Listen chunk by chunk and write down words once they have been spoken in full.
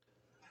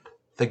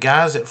The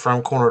guys at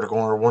From Corner to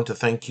Corner want to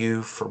thank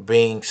you for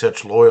being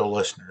such loyal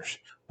listeners.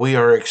 We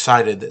are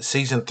excited that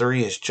Season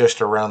 3 is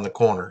just around the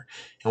corner.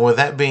 And with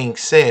that being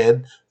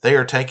said, they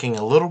are taking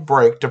a little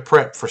break to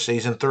prep for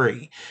Season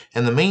 3.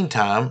 In the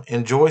meantime,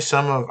 enjoy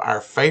some of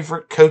our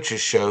favorite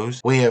coaches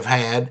shows we have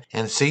had,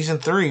 and Season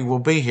 3 will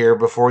be here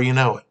before you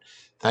know it.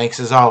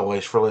 Thanks as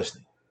always for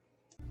listening.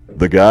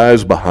 The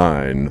guys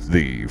behind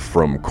the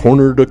From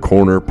Corner to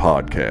Corner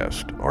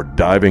podcast are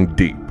diving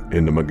deep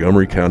into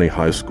Montgomery County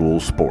High School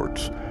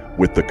sports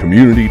with the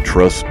Community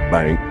Trust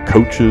Bank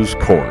Coaches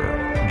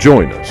Corner.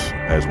 Join us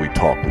as we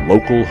talk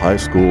local high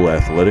school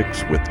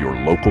athletics with your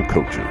local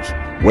coaches.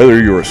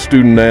 Whether you're a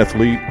student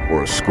athlete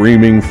or a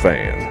screaming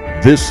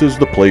fan, this is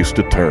the place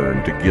to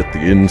turn to get the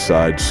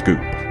inside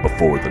scoop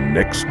before the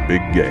next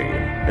big game.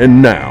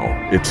 And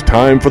now it's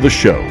time for the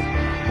show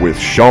with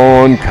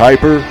Sean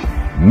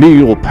Kuiper,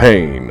 Neil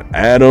Payne,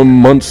 Adam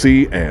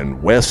Muncie,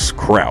 and Wes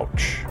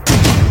Crouch.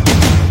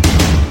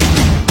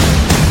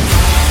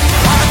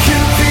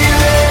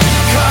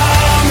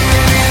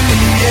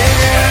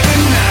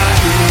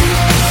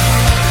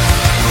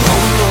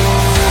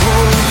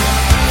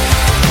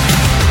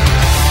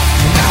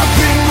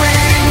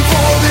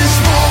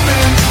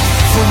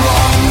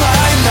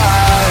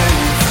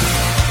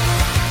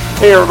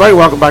 Hey everybody,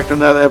 welcome back to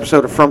another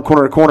episode of From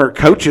Corner to Corner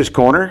Coaches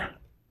Corner,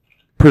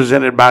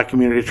 presented by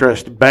Community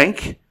Trust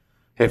Bank,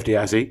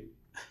 FDIC.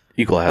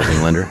 Equal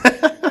housing lender.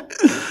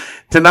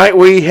 Tonight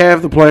we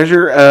have the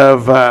pleasure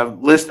of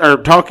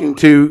talking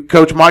to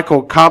Coach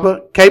Michael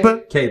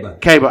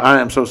Caba. I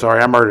am so sorry,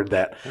 I murdered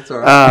that. That's all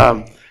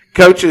right.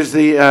 Coach is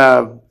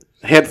the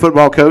head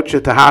football coach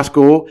at the high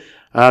school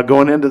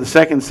going into the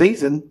second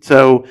season.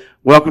 So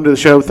welcome to the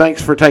show.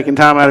 Thanks for taking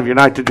time out of your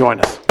night to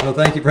join us. Well,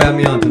 thank you for having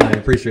me on tonight. I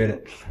appreciate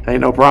it. Hey,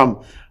 no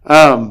problem.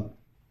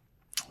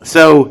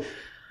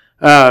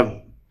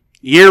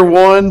 Year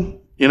one,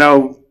 I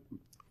don't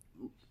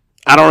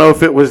know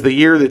if it was the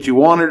year that you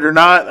wanted or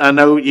not. I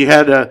know you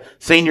had a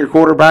senior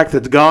quarterback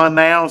that's gone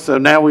now, so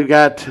now we've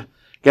got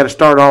to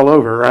start all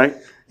over, right?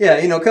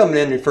 Yeah, coming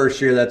in your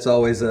first year, that's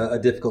always a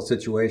difficult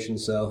situation.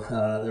 So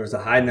there was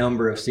a high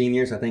number of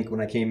seniors. I think when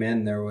I came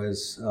in, there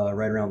was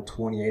right around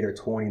 28 or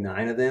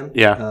 29 of them.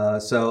 Yeah.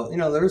 So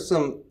there was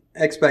some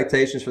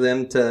expectations for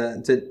them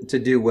to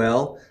do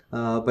well,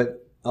 but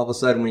all of a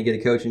sudden when you get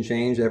a coaching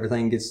change,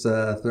 everything gets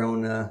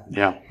thrown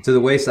to the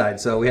wayside.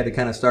 So we had to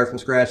kind of start from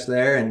scratch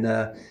there, and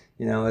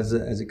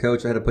as a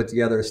coach, I had to put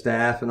together a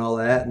staff and all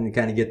that, and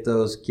kind of get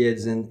those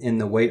kids in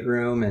the weight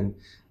room and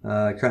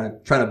trying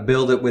to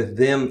build it with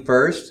them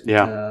first.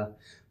 Yeah.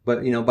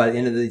 But by the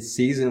end of the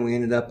season, we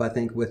ended up, I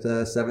think, with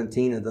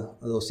 17 of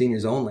those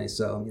seniors only.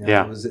 So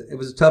it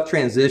was a tough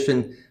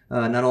transition,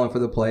 not only for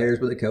the players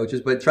but the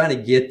coaches, but trying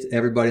to get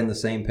everybody on the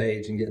same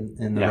page and get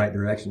in the right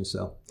direction.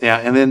 So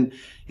and then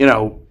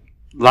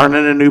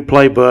learning a new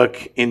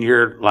playbook in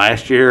your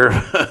last year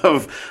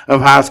of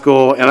high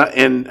school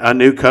and a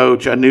new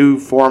coach, a new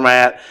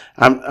format.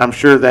 I'm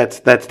sure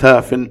that's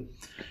tough. And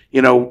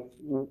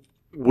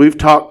we've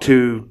talked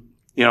to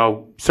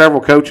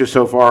several coaches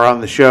so far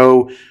on the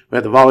show. We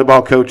had the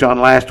volleyball coach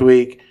on last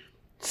week.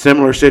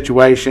 Similar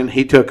situation.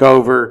 He took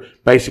over,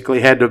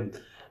 basically had to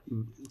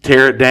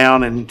tear it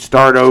down and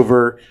start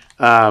over.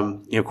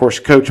 Of course,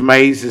 Coach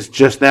Mays is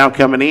just now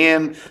coming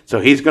in, so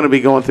he's going to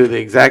be going through the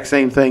exact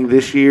same thing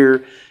this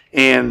year.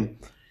 And,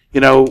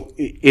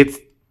 it's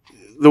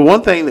the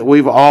one thing that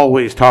we've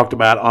always talked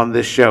about on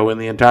this show and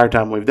the entire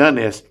time we've done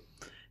this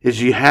is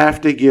you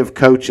have to give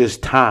coaches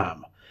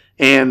time.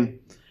 And,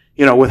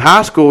 with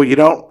high school, you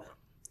don't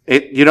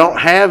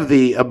have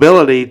the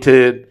ability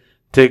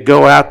to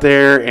go out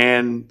there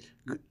and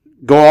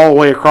go all the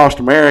way across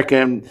America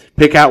and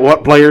pick out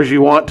what players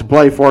you want to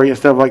play for you and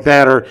stuff like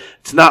that. Or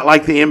it's not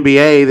like the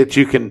NBA that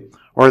you can,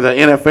 or the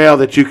NFL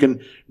that you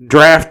can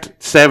draft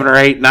 7 or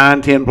 8,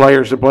 9, 10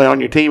 players to play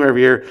on your team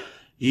every year.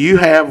 You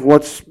have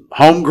what's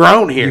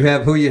homegrown here. You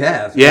have who you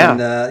have. Yeah. And,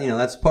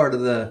 that's part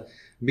of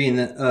being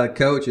a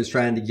coach is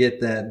trying to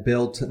get that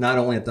built not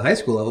only at the high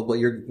school level, but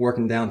you're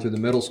working down through the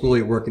middle school,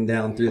 you're working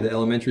down through the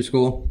elementary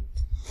school.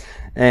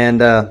 And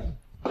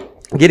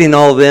getting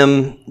all of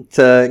them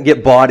to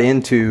get bought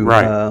into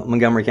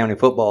Montgomery County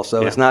football.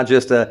 So it's not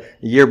just a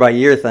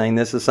year-by-year thing.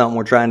 This is something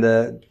we're trying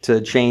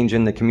to change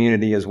in the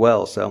community as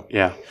well. So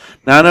yeah.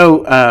 Now, I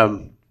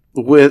know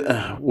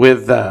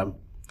with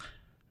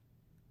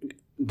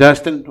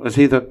Dustin, was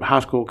he the high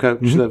school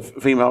coach, the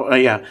female?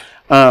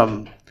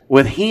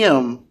 With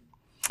him,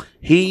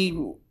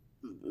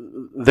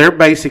 they're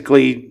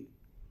basically,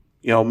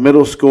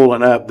 middle school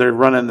and up, they're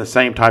running the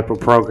same type of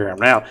program.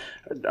 Now,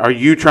 are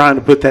you trying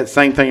to put that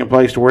same thing in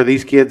place to where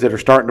these kids that are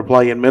starting to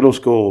play in middle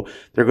school,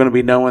 they're going to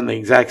be knowing the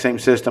exact same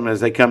system as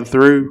they come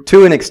through?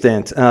 To an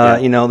extent. They're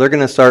going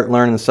to start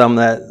learning some of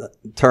that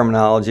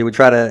terminology. We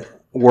try to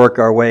work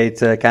our way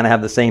to kind of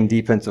have the same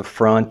defensive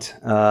front,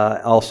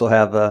 also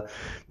have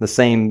the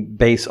same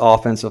base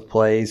offensive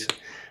plays.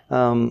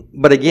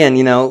 But again,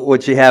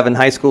 what you have in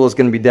high school is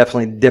going to be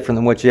definitely different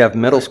than what you have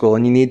in middle school,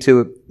 and you need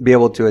to be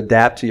able to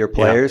adapt to your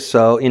players.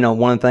 So,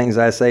 one of the things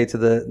I say to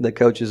the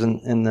coaches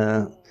in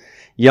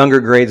younger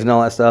grades and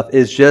all that stuff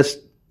is just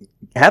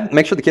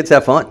make sure the kids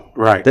have fun.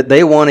 Right. That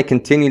they want to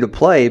continue to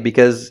play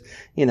because,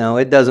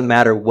 it doesn't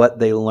matter what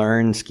they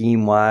learn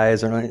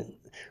scheme-wise or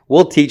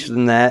we'll teach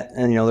them that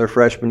in, their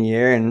freshman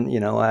year. And,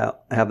 I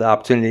have the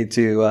opportunity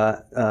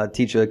to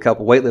teach a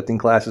couple weightlifting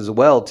classes as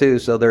well, too.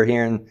 So they're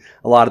hearing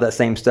a lot of that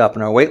same stuff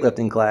in our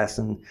weightlifting class.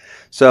 And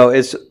so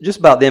it's just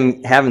about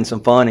them having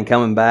some fun and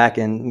coming back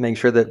and make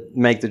sure that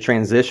make the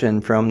transition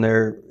from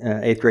their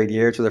 8th grade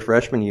year to their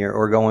freshman year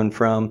or going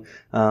from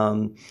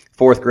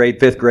 4th grade,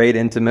 5th grade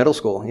into middle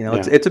school.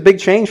 It's a big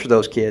change for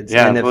those kids.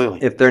 Yeah, and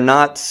absolutely. if they're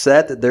not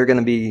set that they're going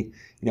to be,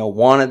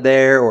 wanted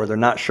there or they're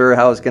not sure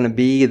how it's going to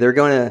be, they're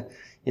going to,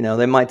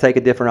 they might take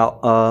a different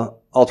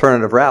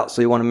alternative route.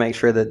 So you want to make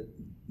sure that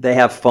they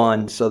have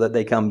fun so that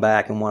they come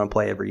back and want to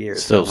play every year.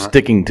 So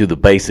sticking to the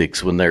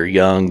basics when they're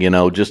young,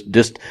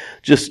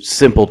 just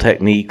simple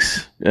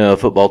techniques,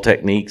 football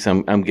techniques.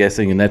 I'm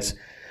guessing, and that's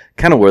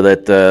kind of where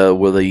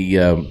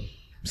the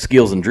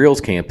skills and drills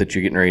camp that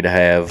you're getting ready to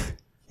have.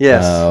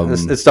 Yes,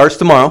 it starts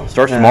tomorrow.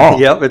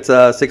 Yep, it's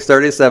 6:30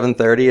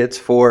 to 7:30. It's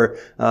for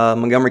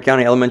Montgomery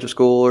County elementary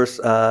schoolers,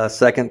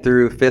 2nd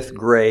through 5th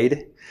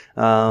grade.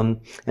 And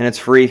it's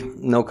free,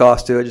 no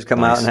cost to it. Just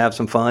come out and have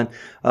some fun.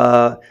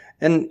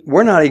 And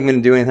we're not even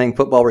going to do anything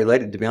football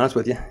related, to be honest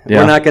with you.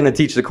 Yeah. We're not going to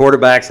teach the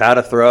quarterbacks how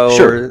to throw.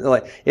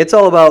 Sure. It's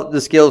all about the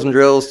skills and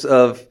drills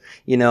of,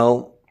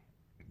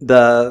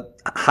 the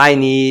high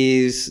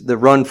knees, the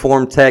run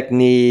form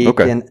technique,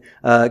 and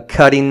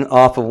cutting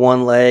off of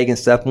one leg and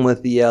stepping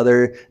with the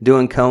other,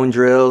 doing cone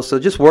drills. So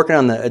just working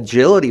on the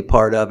agility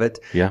part of it.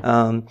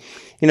 Yeah.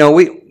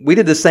 We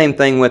did the same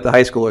thing with the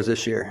high schoolers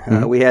this year.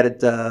 We had it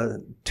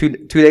 2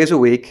 days a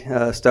week,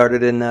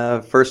 started in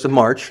 1st of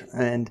March,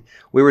 and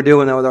we were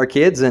doing that with our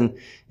kids, and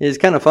it's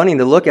kind of funny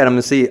to look at them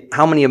and see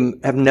how many of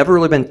them have never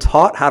really been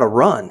taught how to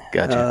run.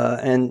 Gotcha.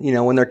 And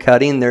when they're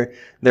cutting,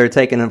 they're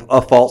taking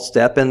a false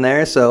step in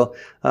there. So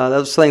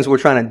those things we're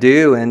trying to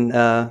do,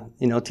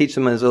 and teach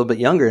them as a little bit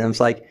younger. And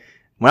it's like,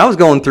 when I was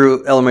going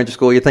through elementary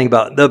school, you think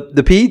about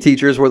the PE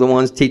teachers were the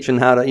ones teaching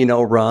how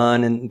to,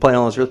 run and play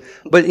all those drills.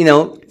 But,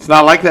 it's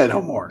not like that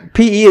no more.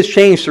 PE has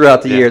changed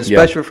throughout the years,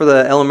 especially for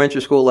the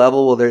elementary school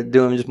level where they're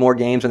doing just more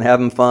games and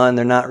having fun.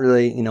 They're not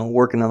really,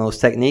 working on those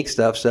technique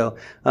stuff. So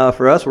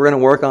for us, we're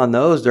going to work on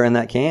those during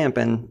that camp.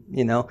 And,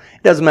 it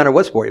doesn't matter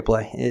what sport you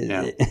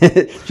play.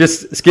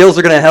 Just skills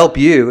are going to help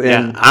you.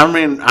 And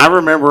I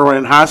remember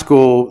in high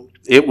school,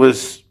 it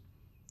was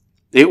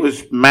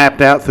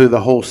mapped out through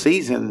the whole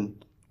season.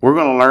 We're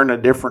going to learn a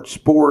different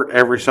sport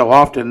every so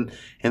often,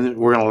 and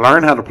we're going to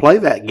learn how to play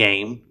that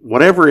game,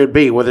 whatever it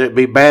be, whether it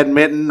be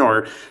badminton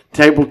or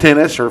table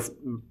tennis or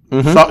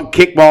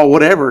kickball,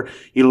 whatever.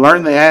 You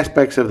learn the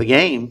aspects of the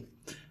game.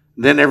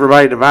 Then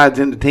everybody divides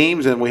into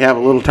teams, and we have a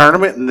little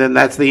tournament, and then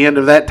that's the end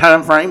of that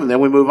time frame, and then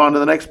we move on to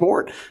the next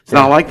sport. It's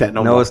not like that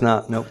no more. No, it's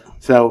not. Nope.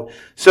 So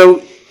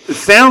it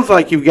sounds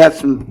like you've got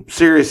some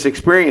serious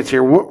experience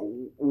here.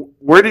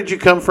 Where did you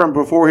come from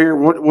before here?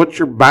 What's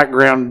your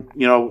background,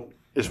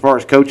 as far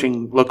as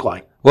coaching look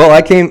like? Well,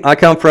 I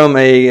come from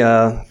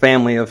a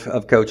family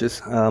of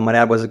coaches. My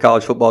dad was a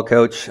college football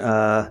coach.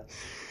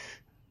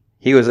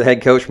 He was a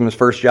head coach from his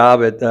first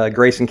job at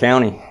Grayson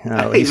County.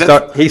 He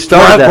started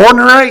that. Born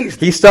and raised.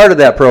 He started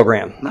that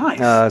program.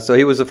 Nice. So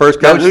he was the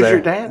first coach who's there.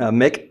 your dad?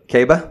 Mick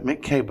Caba.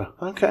 Mick Caba.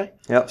 Okay.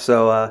 Yep.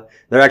 So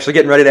they're actually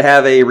getting ready to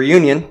have a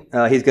reunion.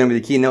 He's going to be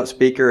the keynote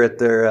speaker at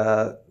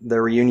their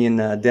reunion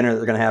dinner that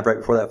they're going to have right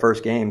before that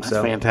first game. That's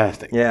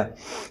fantastic. Yeah.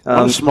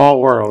 What a small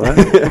world,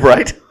 huh?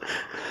 Right.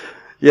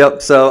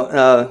 Yep.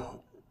 So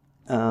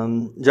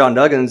John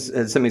Duggins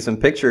had sent me some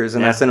pictures,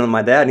 and I sent them to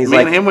my dad, and he's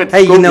like,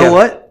 "Hey, you know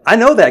what? I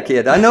know that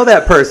kid. I know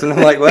that person."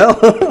 I'm like, "Well,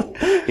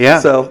 yeah."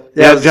 So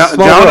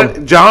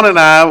John and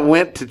I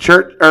went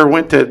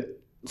to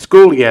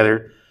school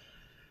together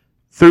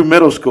through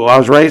middle school. I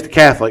was raised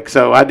Catholic,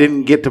 so I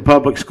didn't get to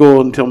public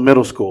school until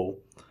middle school,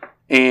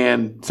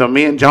 and so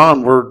me and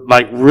John were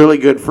like really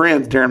good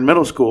friends during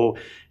middle school.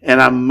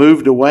 And I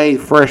moved away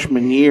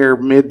freshman year,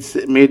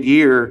 mid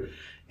year,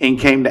 and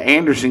came to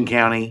Anderson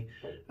County.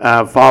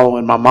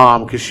 Following my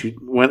mom because she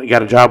went and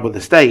got a job with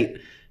the state,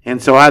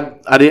 and so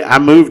I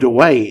moved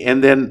away,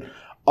 and then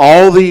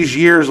all these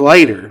years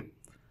later,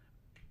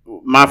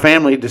 my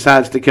family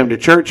decides to come to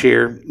church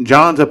here.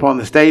 John's up on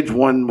the stage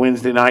one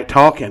Wednesday night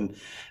talking.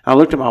 I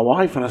looked at my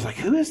wife and I was like,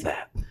 "Who is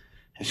that?"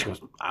 And she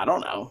goes, "I don't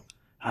know."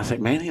 I was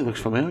like, "Man, he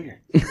looks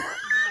familiar."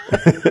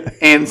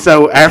 And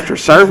so after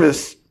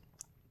service,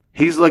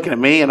 he's looking at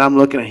me and I'm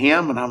looking at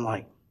him, and I'm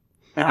like,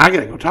 "Man, I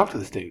gotta go talk to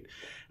this dude."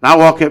 And I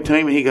walk up to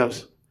him and he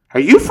goes, "Are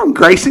you from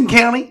Grayson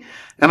County?"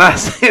 And I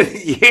said,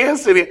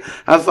 "Yes." And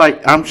I was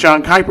like, "I'm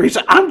Sean Kuiper." He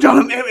said, "I'm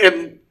John."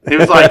 And it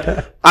was like,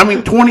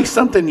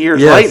 20-something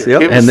years later.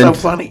 Yep. It was so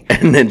funny.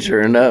 And then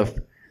sure enough,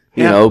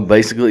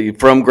 basically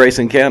from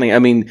Grayson County. I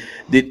mean,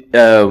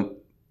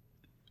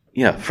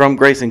 from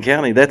Grayson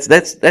County.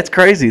 That's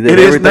crazy that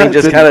everything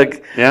just kind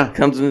of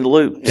comes into the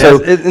loop. Yeah.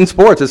 So in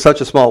sports, it's such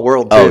a small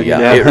world, too. Oh,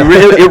 yeah.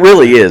 It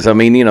really is. I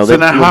mean, So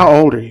now how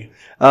old are you?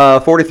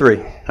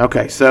 43.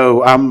 Okay,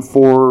 so I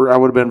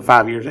would have been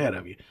 5 years ahead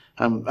of you.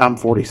 I'm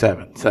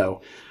 47,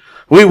 so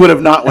we would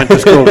have not went to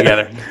school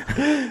together.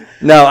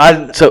 No,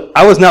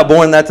 I was not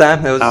born that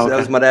time. That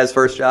was my dad's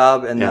first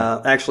job, and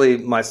Yeah. actually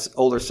my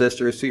older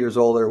sister, who's 2 years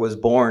older, was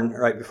born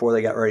right before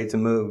they got ready to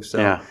move.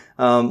 So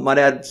my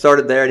dad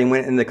started there, and he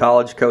went into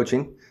college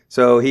coaching.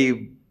 So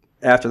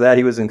after that,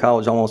 he was in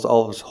college almost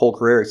all of his whole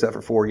career except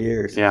for 4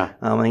 years. Yeah.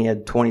 And he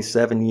had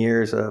 27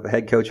 years of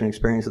head coaching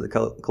experience at the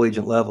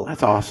collegiate level.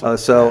 That's awesome.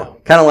 So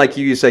kind of like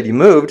you said you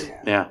moved.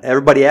 Yeah.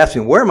 Everybody asked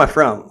me, where am I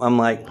from? I'm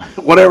like,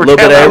 Whatever. A little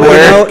bit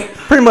everywhere.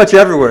 Pretty much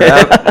everywhere.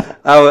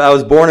 I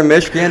was born in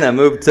Michigan. I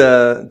moved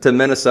to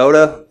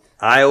Minnesota,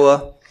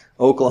 Iowa,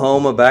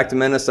 Oklahoma, back to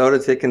Minnesota,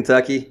 to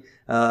Kentucky,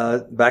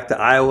 back to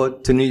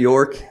Iowa, to New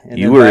York. And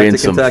You then were back in to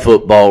some Kentucky.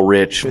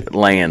 football-rich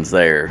lands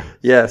there.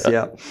 Yes,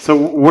 yeah. So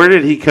where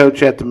did he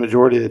coach at the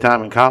majority of the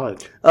time in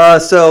college?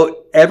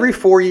 So every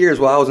 4 years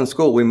while I was in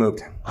school, we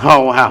moved.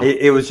 Oh, wow.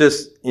 It was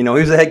just, he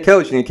was a head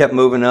coach, and he kept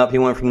moving up. He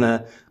went from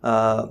the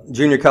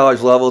junior college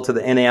level to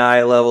the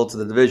NAI level to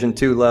the Division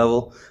II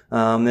level,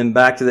 then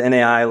back to the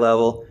NAI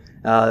level.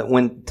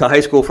 Went to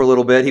high school for a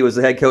little bit. He was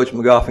the head coach at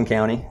McGoffin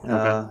County.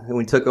 And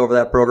we took over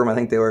that program. I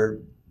think they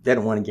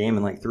hadn't won a game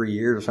in like 3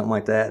 years or something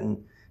like that.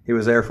 And he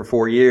was there for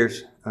 4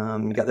 years.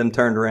 Got them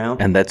turned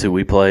around. And that's who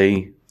we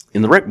play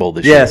in the Rec Bowl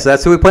this year. Yes,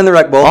 that's who we play in the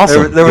Rec Bowl.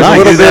 Awesome. There was Nice. a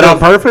little Is bit that on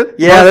of purpose?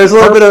 Yeah, there's a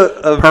little bit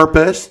of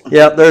purpose.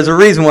 Yeah, there's a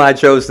reason why I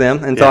chose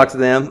them and talked to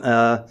them.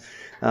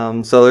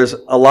 So there's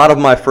a lot of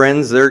my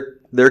friends.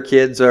 Their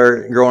kids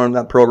are growing in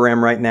that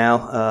program right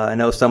now. I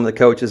know some of the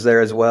coaches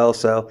there as well.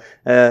 So,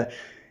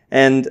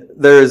 and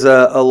there's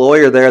a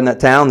lawyer there in that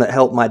town that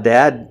helped my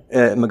dad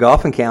at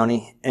McGoffin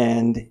County,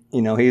 and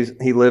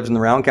he lives in the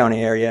Round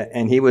County area,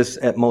 and he was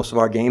at most of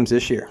our games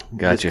this year.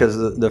 Gotcha. Just because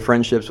of the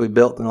friendships we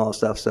built and all that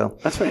stuff. So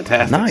That's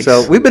fantastic. Nice.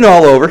 so we've been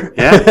all over.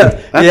 Yeah, that's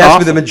he asked me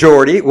awesome. the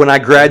majority. When I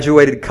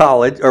graduated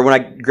college, or when I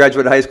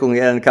graduated high school and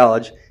got into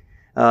college,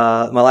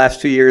 my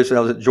last 2 years when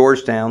I was at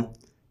Georgetown,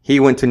 he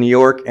went to New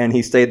York and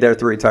he stayed there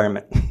through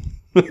retirement.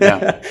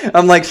 Yeah.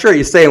 I'm like, sure,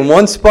 you stay in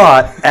one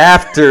spot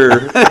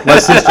after my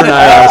sister and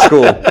I are out of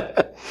school.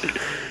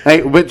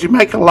 Hey, but you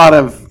make a lot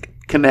of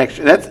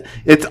connections.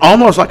 It's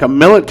almost like a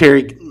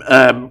military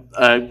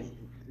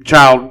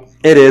child.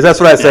 It is. That's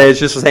what I say.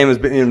 It's just the same as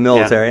being in the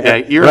military. Yeah,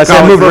 you're when I a say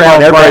college move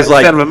around, football everybody's brat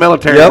like, instead of a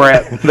military yep,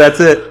 brat. that's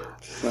it.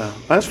 So,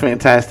 that's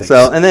fantastic.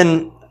 So, and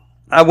then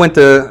I went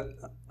to,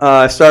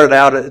 I started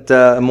out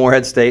at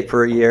Moorhead State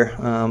for a year.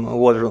 It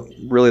wasn't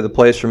really the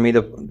place for me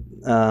to,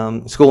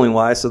 schooling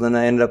wise. So then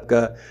I ended up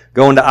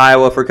going to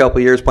Iowa for a couple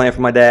of years playing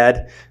for my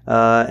dad.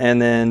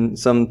 And then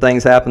some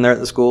things happened there at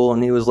the school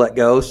and he was let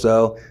go.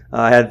 So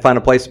I had to find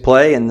a place to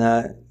play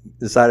and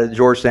decided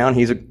Georgetown.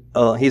 He's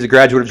a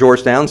graduate of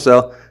Georgetown.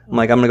 So I'm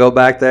like, I'm going to go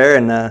back there.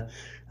 And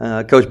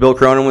Coach Bill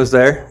Cronin was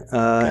there,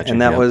 and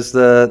that was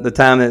the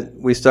time that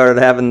we started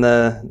having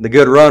the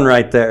good run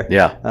right there.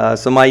 Yeah.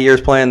 So my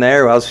years playing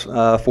there, I was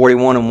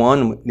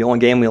 41-1. The only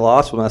game we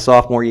lost was my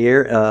sophomore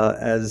year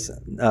as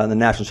the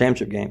national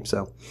championship game.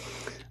 So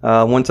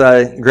once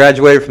I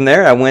graduated from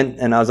there, I went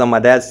and I was on my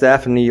dad's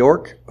staff in New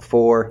York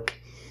for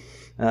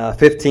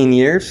 15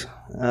 years.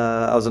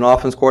 I was an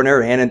offense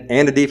coordinator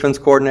and a defense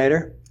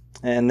coordinator,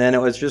 and then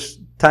it was just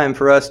time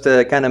for us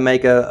to kind of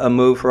make a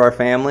move for our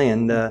family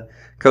and.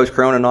 Coach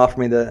Cronin offered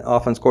me the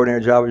offense coordinator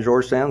job at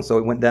Georgetown, so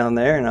we went down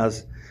there, and I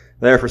was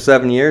there for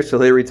 7 years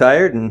till he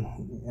retired,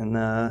 and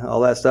all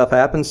that stuff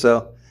happened.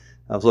 So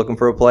I was looking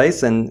for a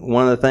place, and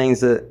one of the things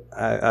that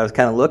I was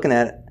kind of looking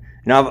at,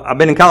 I've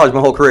been in college my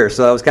whole career,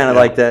 so I was kind of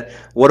like that.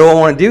 What do I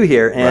want to do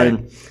here?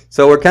 And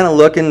so we're kind of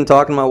looking and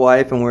talking to my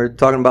wife, and we're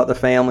talking about the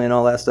family and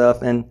all that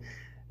stuff. And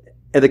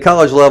at the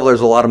college level,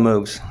 there's a lot of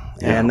moves.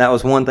 Yeah. And that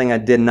was one thing I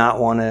did not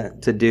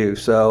want to do.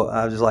 So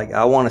I was just like,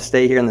 I want to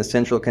stay here in the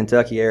central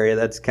Kentucky area.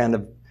 That's kind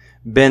of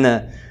been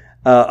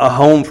a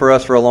home for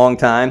us for a long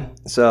time.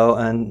 So,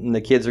 and the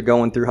kids are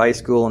going through high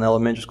school and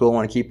elementary school. I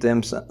want to keep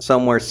them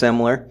somewhere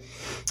similar.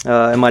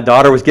 And my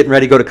daughter was getting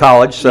ready to go to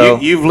college. So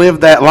you've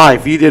lived that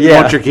life. You didn't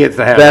want your kids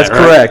to have that's that,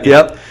 right? correct.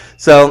 Yep.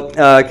 So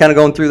kind of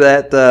going through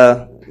that,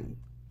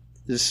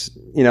 just,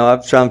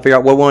 I'm trying to figure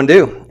out what I want to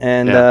do.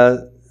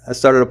 And I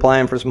started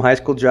applying for some high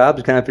school jobs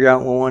to kind of figure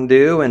out what I want to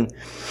do. And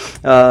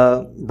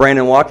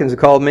Brandon Watkins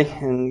called me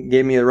and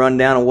gave me a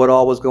rundown of what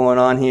all was going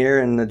on here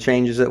and the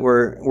changes that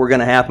were going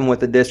to happen with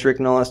the district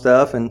and all that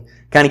stuff, and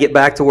kind of get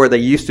back to where they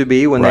used to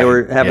be when they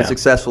were having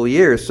successful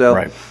years. So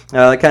it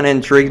kind of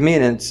intrigued me,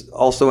 and it's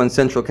also in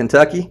central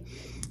Kentucky.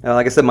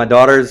 Like I said, my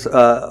daughter's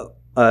a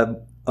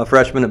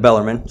freshman at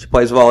Bellarmine. She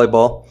plays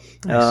volleyball.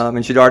 Nice.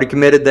 And she'd already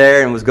committed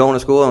there and was going to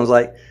school, and was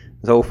like,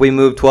 so if we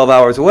move 12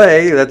 hours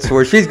away, that's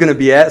where she's going to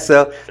be at.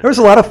 So there was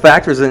a lot of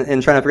factors in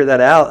trying to figure that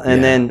out.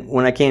 And then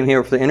when I came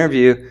here for the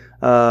interview,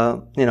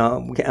 and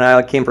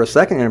I came for a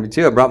second interview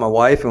too. I brought my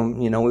wife, and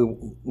we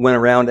went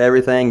around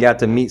everything, got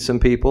to meet some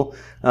people,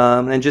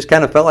 and just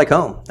kind of felt like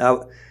home.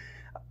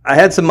 I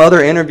had some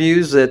other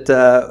interviews at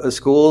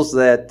schools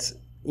that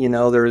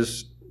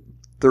there's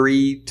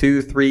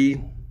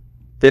 3,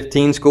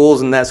 15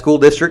 schools in that school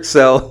district.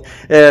 So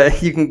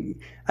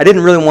I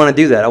didn't really want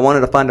to do that. I wanted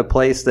to find a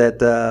place that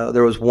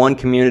there was one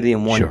community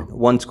and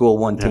one school,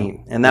 one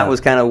team. And that was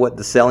kind of what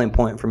the selling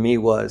point for me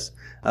was.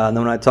 And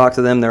then when I talked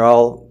to them, they're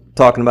all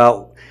talking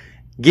about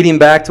getting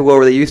back to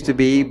where they used to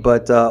be,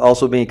 but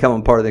also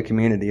becoming part of the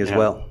community as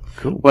well.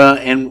 Cool. Well,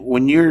 and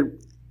when you're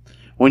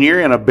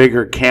in a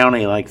bigger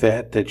county like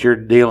that you're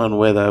dealing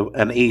with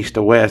an east,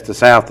 a west, a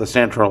south, a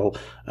central,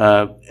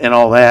 and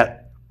all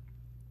that,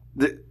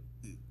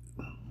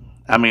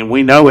 I mean,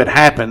 we know it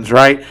happens,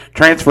 right?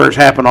 Transfers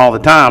happen all the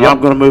time. Yep. I'm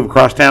going to move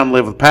across town and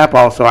live with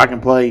Papa so I can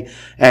play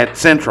at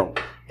Central.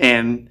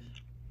 And,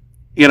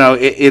 you know,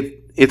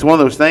 it's one of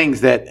those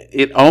things that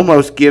it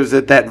almost gives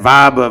it that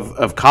vibe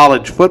of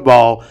college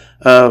football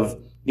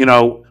of, you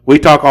know, we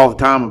talk all the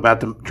time about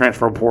the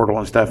transfer portal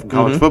and stuff in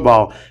college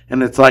football.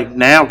 And it's like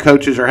now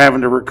coaches are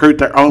having to recruit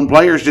their own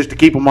players just to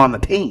keep them on the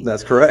team.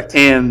 That's correct.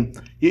 And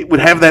it would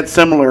have that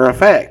similar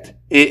effect.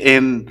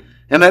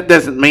 And that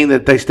doesn't mean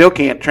that they still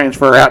can't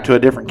transfer out to a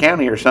different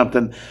county or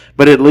something,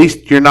 but at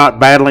least you're not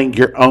battling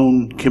your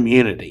own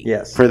community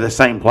for the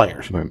same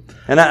players. Right.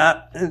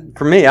 And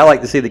for me, I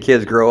like to see the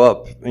kids grow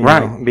up, you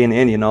know, being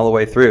Indian all the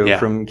way through,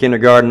 from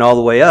kindergarten all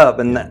the way up.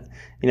 And,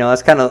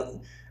 that's kind of,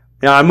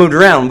 I moved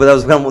around, but that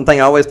was kind of one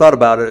thing I always thought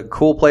about. A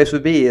cool place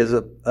would be is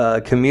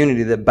a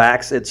community that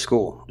backs its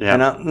school. Yeah.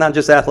 And not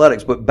just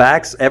athletics, but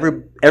backs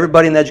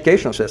everybody in the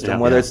educational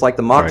system, whether it's like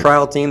the mock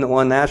trial team that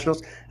won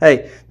nationals.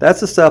 Hey, that's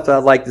the stuff that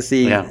I'd like to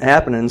see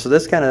happening. So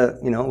this kind of,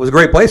 was a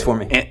great place for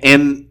me.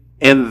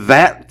 And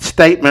that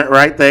statement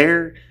right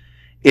there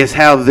is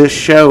how this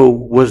show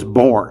was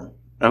born,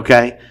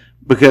 okay?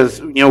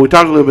 Because, we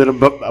talked a little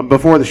bit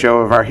before the show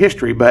of our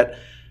history, but,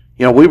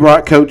 we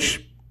brought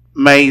Coach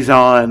Mays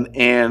on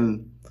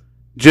and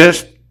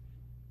just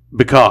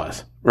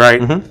because, right?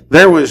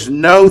 There was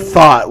no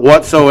thought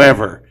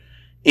whatsoever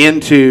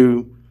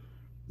into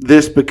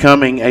this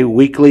becoming a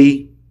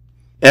weekly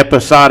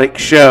episodic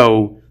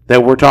show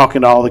that we're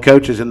talking to all the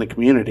coaches in the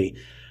community.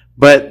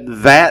 But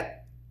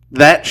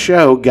that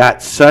show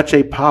got such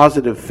a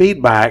positive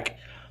feedback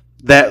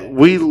that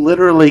we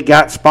literally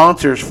got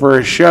sponsors for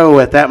a show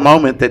at that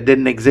moment that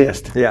didn't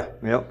exist. Yeah,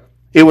 yep.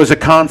 It was a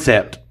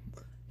concept.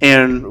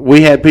 And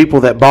we had people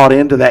that bought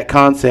into that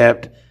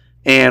concept.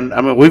 And, I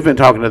mean, we've been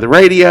talking to the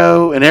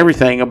radio and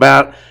everything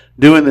about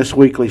doing this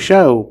weekly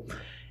show.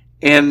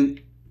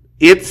 And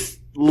it's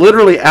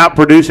literally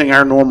outproducing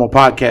our normal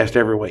podcast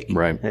every week.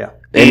 Right. Yeah.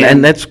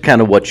 And that's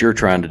kind of what you're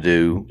trying to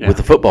do with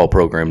the football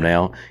program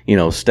now,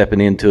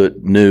 stepping into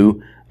it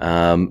new.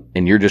 And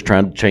you're just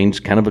trying to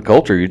change kind of the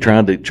culture. You're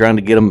trying to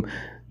get them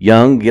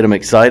young, get them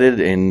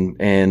excited,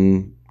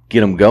 and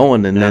get them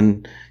going. And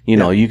then –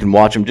 you can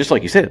watch them, just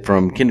like you said,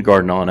 from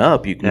kindergarten on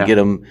up. You can get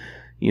them,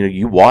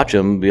 you watch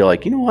them and be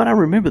like, you know what, I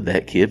remember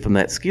that kid from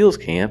that skills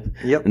camp.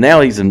 Yep. And now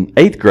he's an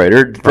 8th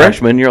grader,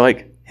 freshman. You're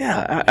like,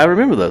 yeah, I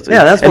remember those.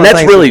 Yeah, that's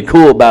really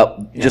cool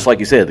about, just like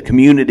you said, the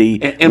community,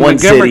 and one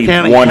Montgomery city,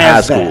 County one high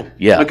has school. That.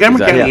 Yeah,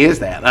 Montgomery County is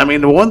that. I mean,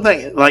 the one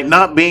thing, like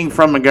not being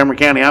from Montgomery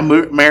County,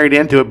 I'm married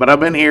into it, but I've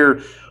been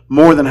here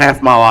more than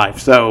half my life.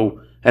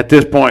 So at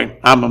this point,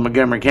 I'm a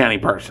Montgomery County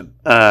person.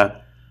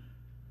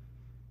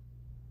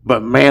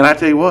 But, man, I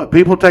tell you what,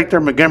 people take their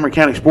Montgomery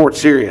County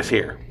sports serious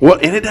here.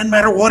 And it doesn't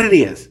matter what it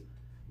is.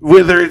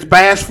 Whether it's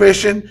bass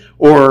fishing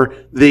or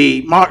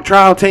the mock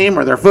trial team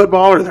or their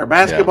football or their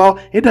basketball,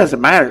 it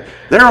doesn't matter.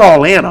 They're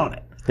all in on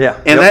it.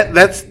 Yeah. And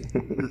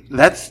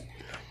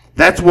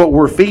that's what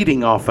we're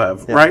feeding off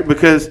of, right?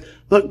 Because,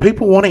 look,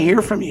 people want to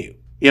hear from you.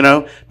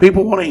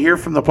 People want to hear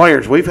from the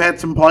players. We've had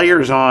some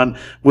players on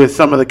with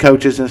some of the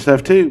coaches and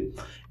stuff, too.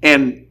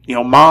 And,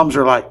 moms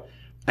are like,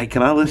 hey,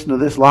 can I listen to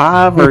this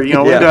live? Or,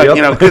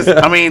 because,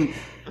 I mean,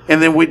 and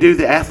then we do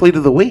the athlete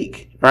of the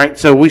week, right?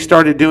 So we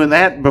started doing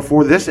that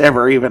before this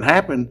ever even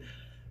happened,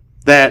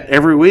 that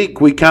every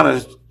week we kind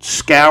of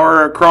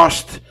scour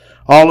across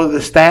all of the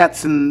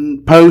stats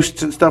and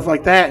posts and stuff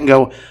like that and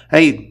go,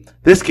 hey,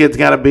 this kid's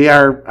got to be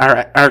our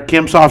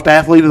KimSoft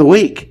athlete of the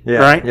week,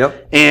 right?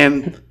 Yep.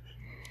 And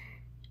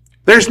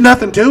there's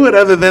nothing to it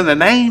other than the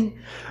name.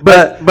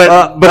 But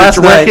it's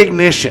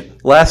recognition.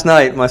 Last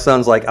night, my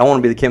son's like, I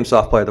want to be the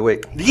KimSoft player of the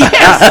week.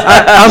 Yes!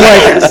 I'm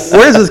like,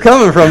 where's this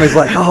coming from? He's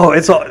like,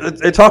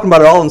 they're talking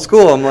about it all in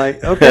school. I'm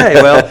like, okay,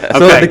 well,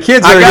 so the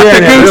kids are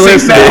hearing it. Really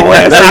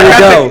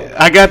there you go.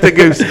 I got the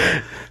goose.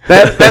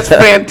 That's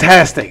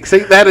fantastic. See,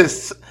 that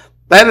is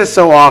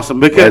so awesome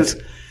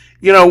because,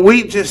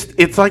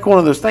 it's like one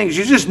of those things.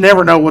 You just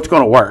never know what's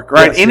going to work,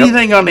 right? Yes,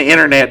 anything on the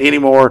internet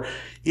anymore,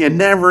 you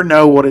never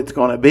know what it's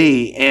going to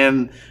be.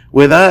 And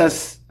with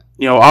us,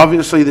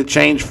 obviously the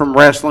change from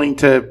wrestling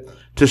to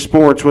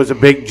sports was a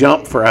big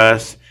jump for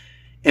us.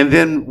 And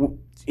then,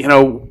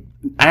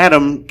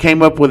 Adam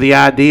came up with the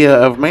idea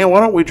of, man, why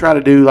don't we try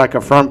to do like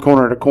a from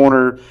corner to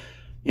corner,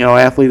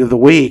 athlete of the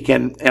week?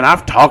 And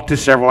I've talked to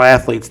several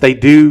athletes. They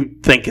do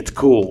think it's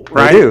cool,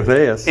 right? They do,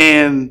 yes.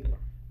 And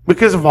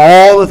because of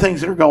all the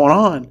things that are going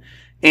on.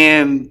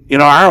 And,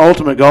 our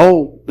ultimate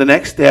goal, the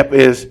next step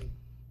is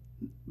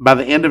by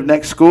the end of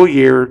next school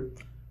year,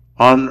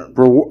 on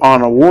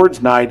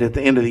awards night at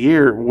the end of the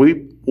year,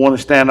 we want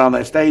to stand on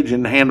that stage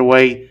and hand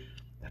away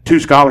 2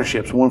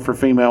 scholarships, one for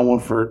female, one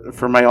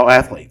for male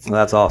athletes. Well,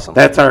 that's awesome.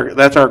 That's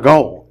our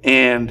goal,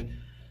 and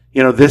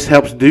this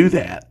helps do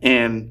that.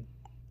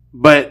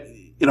 But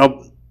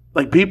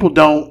like people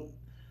don't.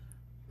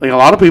 Like a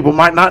lot of people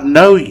might not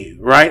know you,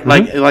 right?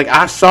 Like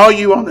I saw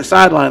you on the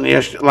sideline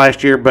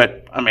last year,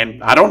 but I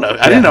mean I don't know.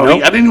 I didn't know. I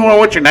didn't even know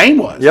what your name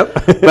was.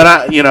 Yep.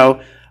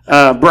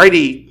 But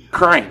Brady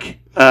Crank,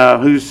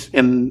 who's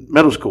in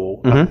middle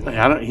school.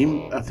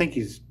 I think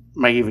he's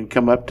may even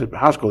come up to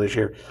high school this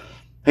year.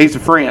 He's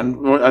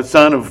a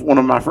son of one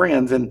of my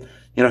friends, and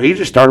he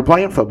just started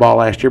playing football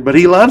last year, but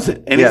he loves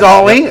it and he's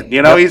all in.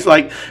 He's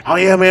like, oh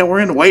yeah, man, we're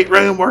in the weight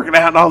room working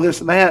out and all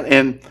this and that,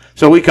 and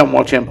so we come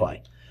watch him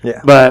play.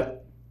 Yeah, but.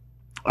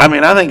 I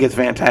mean, I think it's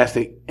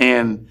fantastic,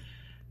 and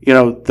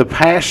the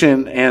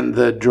passion and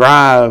the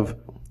drive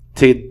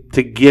to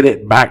get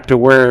it back to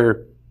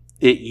where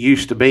it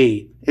used to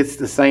be. It's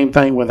the same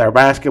thing with our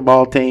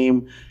basketball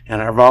team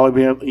and our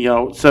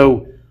volleyball.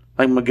 So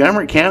like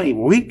Montgomery County,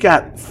 we've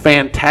got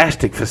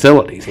fantastic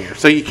facilities here,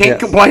 so you can't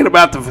complain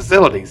about the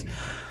facilities.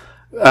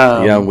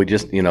 We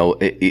just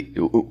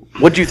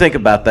what do you think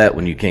about that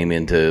when you came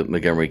into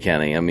Montgomery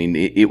County? I mean,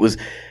 it was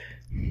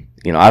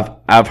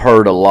I've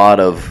heard a lot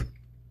of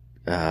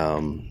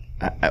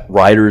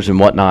writers and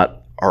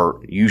whatnot are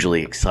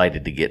usually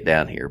excited to get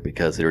down here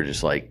because they're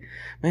just like,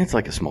 man, it's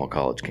like a small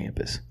college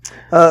campus.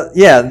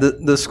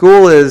 The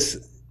school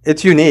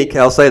it's unique.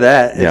 I'll say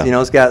that.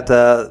 It's got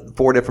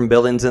 4 different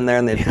buildings in there,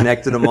 and they've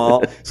connected them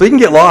all, so you can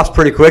get lost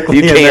pretty quickly.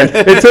 You can.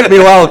 It took me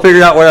a while to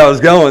figure out where I was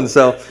going.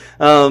 So,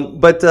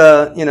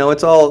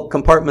 it's all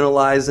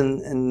compartmentalized,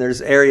 and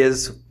there's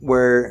areas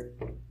where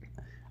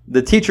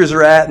the teachers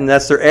are at, and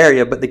that's their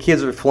area, but the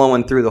kids are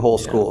flowing through the whole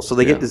school, so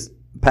they get to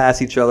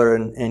pass each other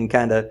and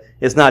kind of,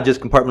 it's not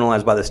just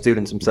compartmentalized by the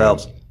students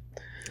themselves.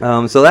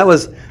 So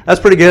that's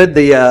pretty good.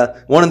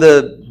 The one of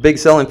the big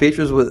selling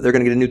features was they're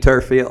going to get a new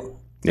turf field.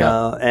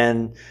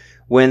 And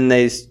when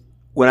I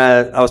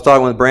was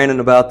talking with Brandon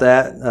about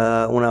that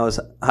when I was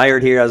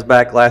hired here, I was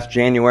back last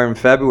January and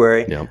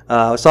February.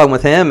 I was talking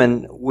with him,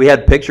 and we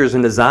had pictures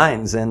and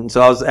designs, and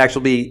so I was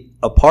actually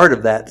a part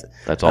of that.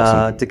 That's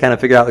awesome. To kind of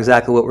figure out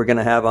exactly what we're going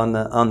to have on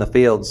the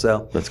field.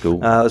 So that's cool.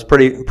 It was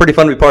pretty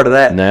fun to be part of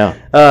that.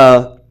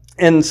 Yeah.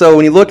 And so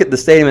when you look at the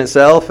stadium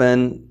itself,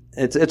 and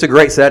it's a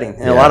great setting,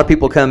 and a lot of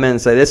people come in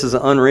and say this is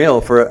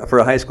unreal for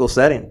a high school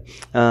setting.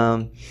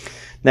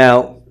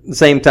 Now, at the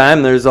same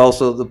time, there's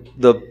also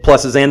the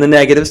pluses and the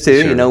negatives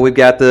too. Sure. We've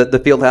got the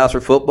field house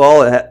for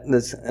football.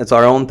 It's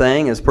our own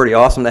thing. It's pretty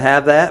awesome to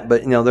have that,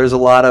 but there's a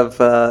lot of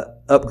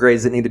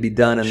upgrades that need to be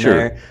done in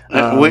there.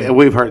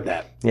 We've heard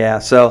that. Yeah,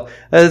 so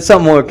it's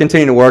something we'll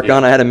continue to work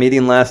on. I had a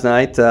meeting last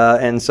night,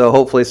 and so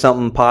hopefully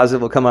something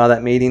positive will come out of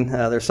that meeting.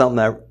 There's something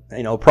that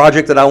a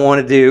project that I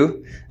want to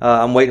do.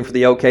 I'm waiting for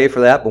the okay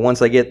for that, but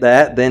once I get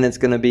that, then it's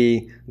going to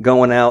be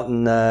going out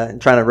and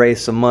trying to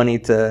raise some money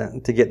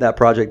to get that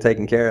project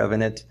taken care of,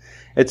 and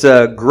it's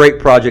a great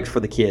project for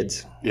the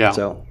kids. Yeah,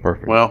 so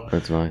perfect. Well,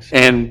 that's nice.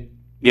 And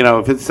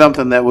if it's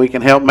something that we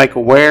can help make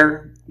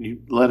aware,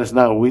 you let us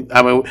know.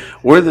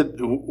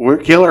 We're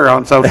killer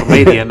on social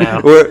media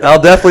now.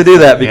 I'll definitely do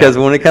that because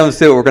when it comes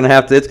to it, we're going to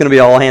have to. It's going to be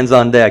all hands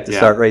on deck to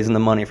start raising the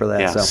money for that.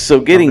 Yeah. So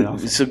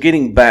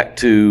getting back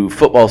to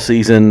football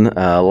season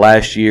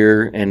last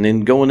year, and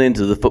then going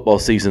into the football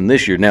season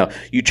this year. Now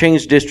you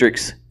changed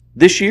districts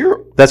this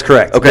year. That's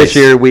correct. Okay. This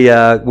year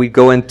we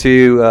go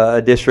into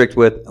a district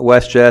with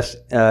West Jess,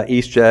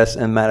 East Jess,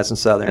 and Madison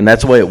Southern. And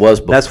that's the way it was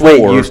before. That's the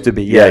way it used to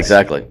be. Yes. Yeah,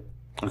 exactly.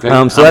 Okay.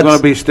 So I'm going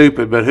to be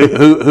stupid, but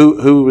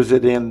who was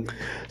it in?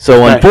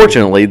 So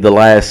unfortunately, the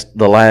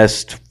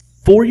last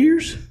 4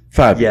 years,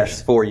 5 years.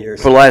 Yes, 4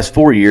 years. For the last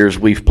 4 years,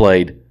 we've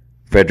played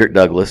Frederick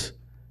Douglass,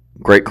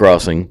 Great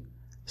Crossing,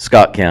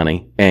 Scott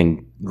County,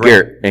 and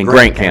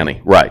Grant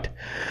County. Right.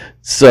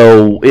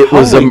 So it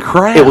was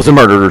a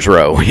murderer's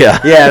row. Yeah.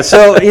 Yeah.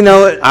 So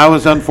I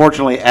was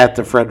unfortunately at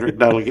the Frederick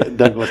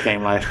Douglass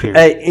game last year.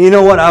 Hey, you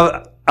know what?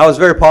 I was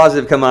very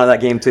positive coming out of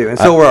that game too, and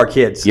so were our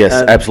kids. Yes,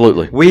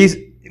 absolutely.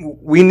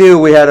 We knew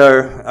we had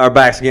our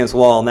backs against the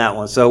wall on that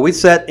one, so we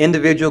set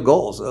individual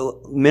goals,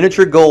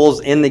 miniature goals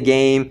in the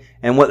game,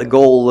 and what the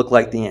goal will look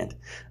like at the end.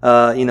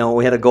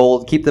 We had a goal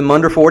to keep them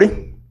under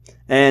 40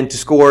 and to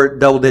score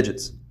double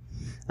digits.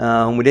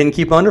 We didn't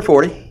keep under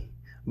 40,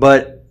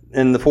 but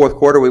in the fourth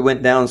quarter we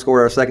went down and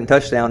scored our second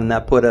touchdown, and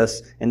that put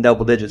us in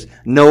double digits.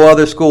 No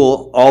other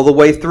school all the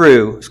way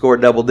through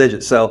scored double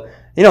digits. So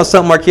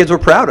something our kids were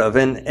proud of,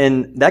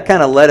 and that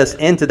kind of led us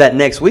into that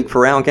next week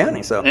for Rowan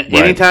County. So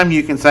anytime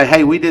you can say,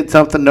 hey, we did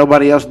something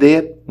nobody else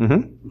did,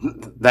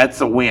 that's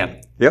a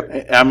win.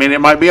 Yep. I mean,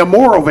 it might be a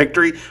moral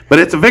victory, but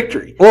it's a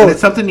victory. Well, and it's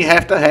something you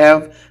have to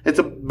have. It's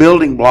a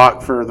building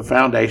block for the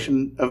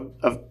foundation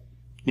of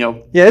Yeah,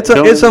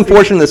 it's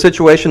unfortunate the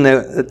situation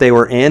that they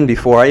were in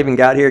before I even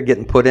got here,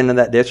 getting put into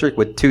that district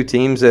with two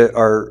teams that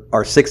are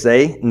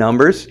 6A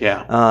numbers.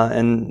 Yeah.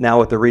 And now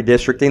with the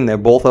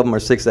redistricting, both of them are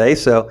 6A.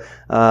 So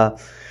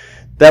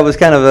that was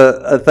kind of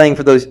a thing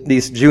for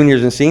these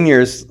juniors and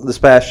seniors this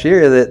past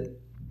year that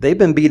they've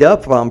been beat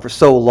up for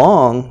so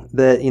long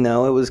that,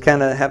 it was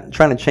kind of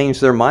trying to change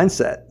their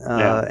mindset.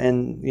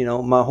 And,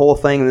 my whole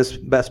thing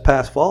this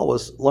past fall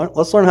was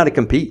let's learn how to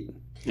compete.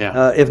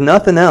 Yeah. If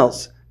nothing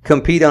else,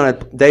 compete on a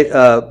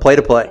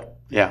play-to-play.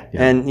 Yeah.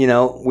 And,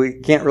 we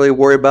can't really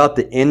worry about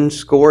the end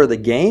score of the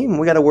game.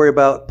 We got to worry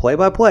about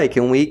play-by-play.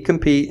 Can we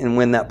compete and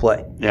win that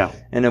play? Yeah.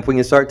 And if we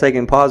can start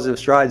taking positive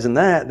strides in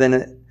that, then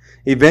it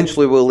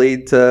eventually will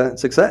lead to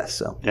success.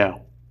 So. Yeah.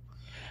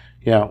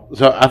 Yeah.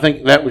 So I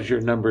think that was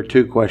your number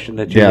 2 question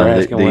that you were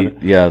asking.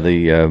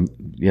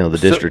 The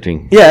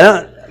districting.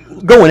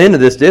 Going into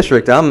this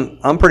district,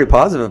 I'm pretty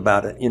positive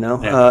about it.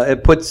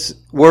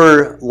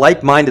 We're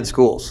like-minded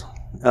schools.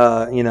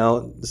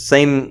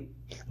 Same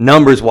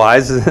numbers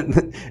wise.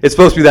 It's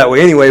supposed to be that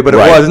way anyway, but it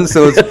wasn't.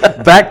 So it's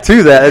back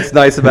to that. It's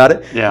nice about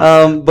it.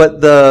 Yeah. But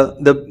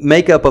the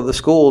makeup of the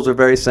schools are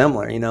very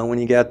similar. When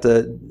you got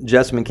the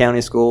Jessamine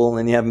County School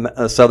and you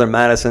have Southern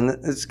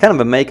Madison, it's kind of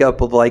a makeup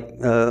of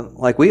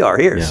like we are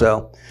here. Yeah.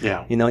 So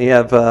yeah. you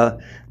have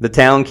the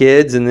town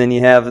kids, and then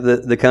you have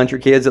the country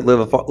kids that live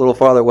a little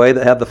farther away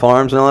that have the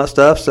farms and all that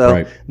stuff.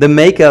 So the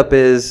makeup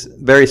is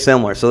very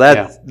similar. So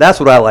that's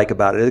what I like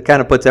about it. It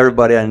kind of puts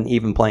everybody on an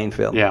even playing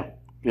field. Yeah.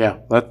 Yeah,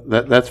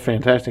 that's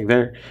fantastic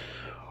there.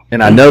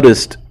 And I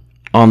noticed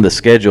on the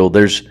schedule,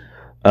 there's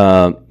it's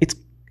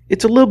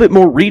a little bit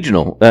more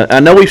regional.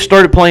 I know we've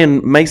started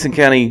playing Mason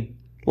County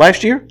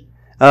last year.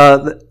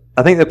 I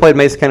think they played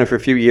Mason County for a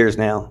few years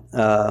now.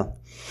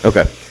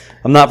 Okay,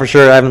 I'm not for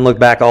sure. I haven't looked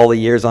back all the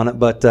years on it,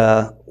 but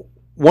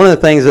one of the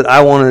things that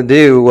I wanted to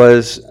do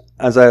was,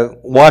 as I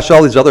watched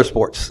all these other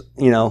sports,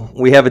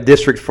 we have a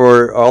district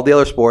for all the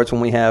other sports when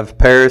we have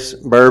Paris,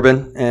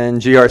 Bourbon, and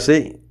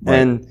GRC,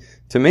 and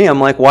to me, I'm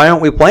like, why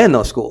aren't we playing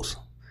those schools?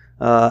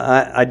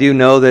 I do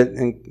know that,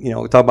 we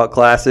talk about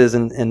classes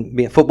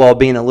and football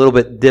being a little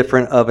bit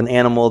different of an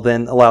animal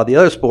than a lot of the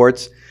other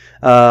sports.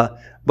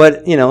 But,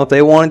 if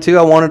they wanted to,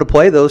 I wanted to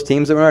play those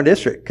teams that were in our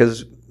district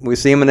because we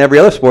see them in every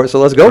other sport, so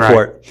let's go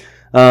for it.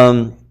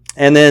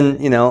 And then,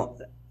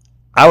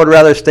 I would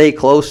rather stay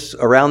close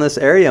around this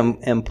area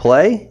and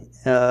play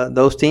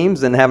those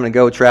teams than having to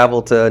go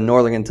travel to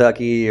Northern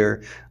Kentucky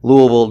or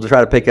Louisville to try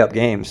to pick up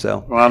games.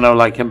 So, well, I know,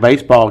 like in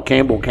baseball,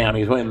 Campbell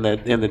County's in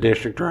the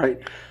district, right?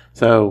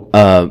 So,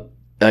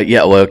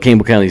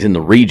 Campbell County's in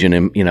the region,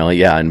 and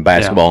in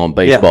basketball and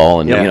baseball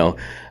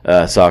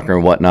and soccer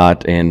and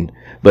whatnot.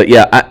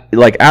 I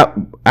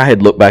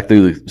had looked back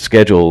through the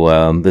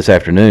schedule this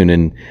afternoon,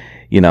 and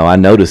I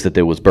noticed that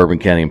there was Bourbon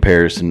County and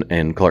Paris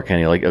and Clark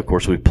County. Like, of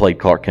course, we've played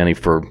Clark County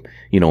for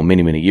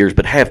many, many years,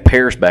 but have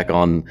Paris back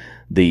on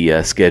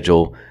the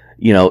schedule.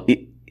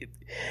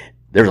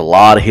 There's a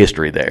lot of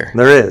history there.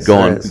 There is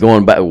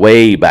going back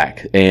way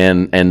back,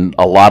 and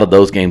a lot of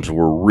those games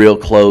were real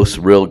close,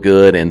 real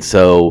good, and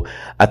so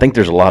I think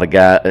there's a lot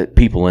of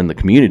people in the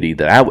community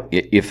that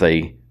if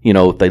they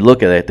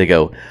look at it, they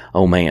go,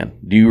 oh man,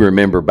 do you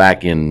remember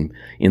back in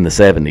the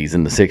 70s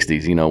and the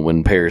 60s,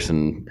 when Paris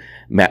and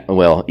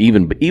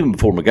even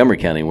before Montgomery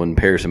County, when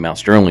Paris and Mount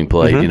Sterling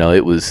played,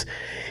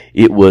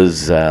 it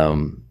was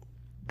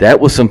that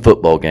was some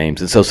football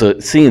games, and so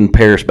seeing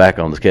Paris back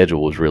on the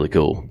schedule was really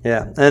cool.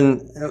 Yeah,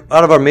 and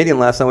out of our meeting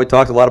last night, we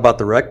talked a lot about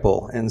the Rec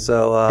Bowl, and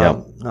so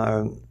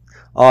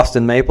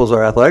Austin Maples,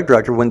 our athletic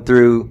director, went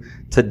through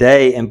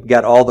today and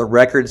got all the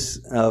records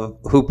of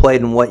who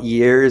played in what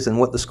years and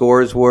what the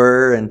scores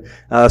were, and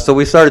so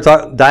we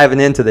started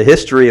diving into the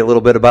history a little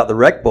bit about the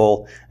Rec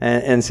Bowl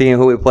and seeing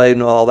who we played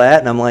and all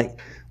that, and I'm like,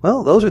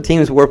 well, those are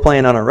teams we're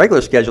playing on a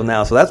regular schedule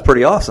now, so that's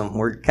pretty awesome.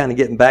 We're kind of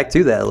getting back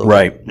to that a little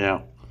bit.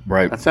 Yeah.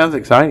 Right. That sounds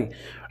exciting.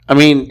 I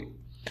mean,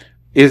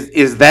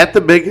 is that the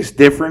biggest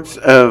difference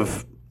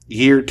of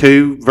year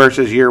 2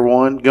 versus year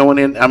 1 going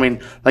in? I mean,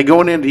 like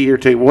going into year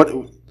 2,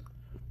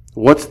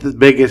 what's the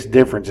biggest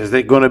difference? Is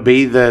it going to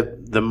be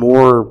the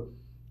more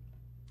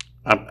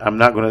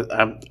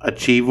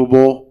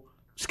achievable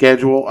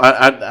schedule?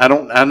 I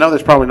know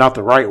that's probably not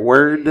the right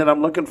word that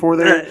I'm looking for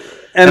there.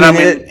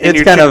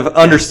 It's kind of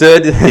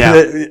understood.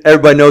 That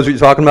everybody knows what you're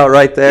talking about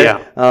right there.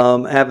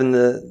 Yeah. Having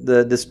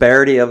the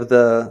disparity of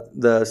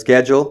the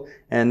schedule,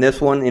 and this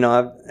one,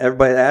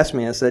 everybody asked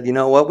me. I said, you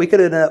know what, we could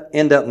end up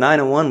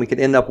 9-1. We could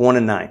end up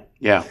 1-9.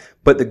 Yeah.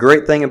 But the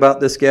great thing about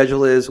this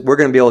schedule is we're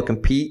going to be able to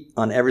compete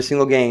on every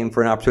single game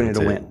for an opportunity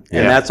to win,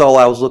 and that's all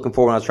I was looking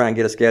for when I was trying to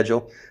get a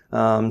schedule.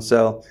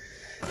 So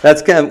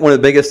that's kind of one of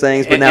the biggest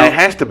things. But now it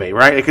has to be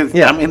right because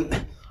I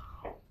mean.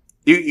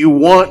 You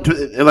want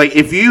to, like,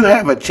 if you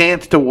have a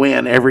chance to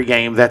win every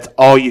game, that's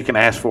all you can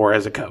ask for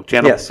as a coach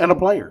and a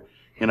player.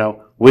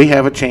 We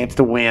have a chance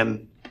to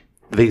win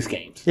these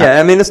games. Yeah,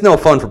 I mean, it's no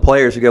fun for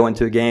players to go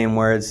into a game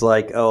where it's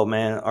like, oh,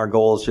 man, our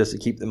goal is just to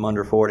keep them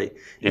under 40.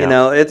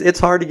 Yeah. It's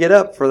hard to get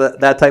up for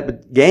that type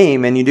of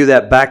game, and you do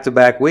that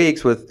back-to-back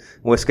weeks with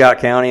Scott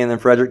County and then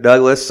Frederick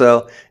Douglass.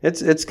 So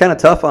it's kind of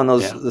tough on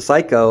those the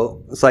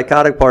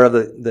psychotic part of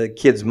the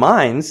kids'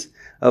 minds.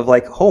 Of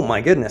like, oh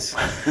my goodness,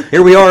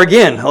 here we are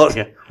again. What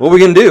are we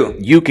gonna do?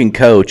 You can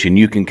coach, and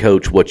you can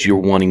coach what you're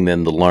wanting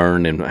them to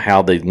learn and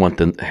how you want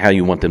them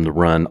to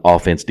run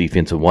offense,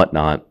 defense, and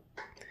whatnot.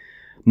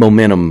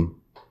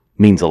 Momentum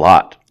means a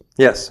lot.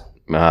 Yes.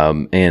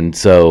 And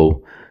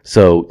so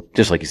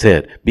just like you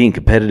said, being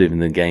competitive in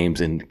the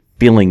games and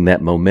feeling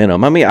that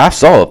momentum. I mean, I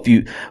saw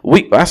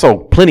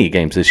plenty of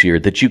games this year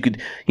that you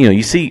could,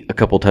 you see a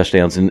couple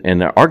touchdowns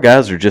and our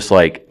guys are just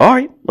like, all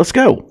right, let's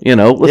go,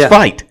 let's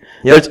fight.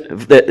 Yep.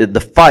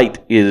 The fight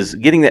is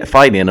getting that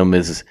fight in them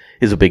is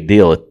a big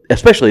deal,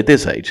 especially at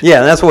this age. Yeah,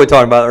 and that's what we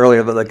talked about earlier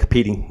about the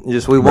competing.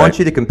 We want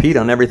you to compete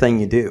on everything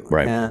you do.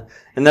 Right.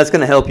 And that's going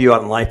to help you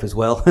out in life as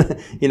well.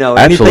 Anything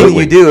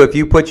Absolutely. you do, if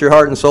you put your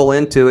heart and soul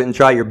into it and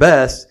try your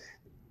best,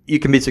 you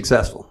can be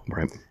successful.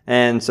 Right.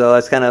 And so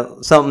that's kind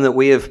of something that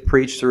we have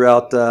preached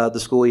throughout the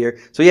school year.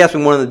 So you asked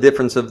me one of the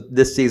difference of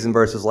this season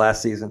versus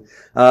last season.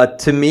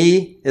 To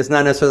me, it's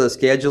not necessarily the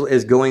schedule.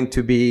 It's going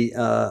to be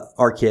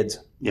our kids.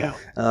 Yeah.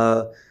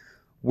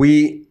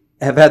 We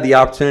have had the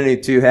opportunity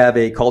to have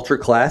a culture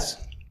class.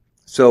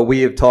 So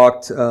we have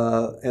talked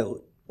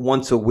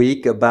once a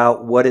week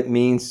about what it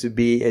means to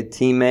be a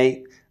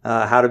teammate,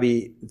 how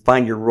to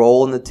find your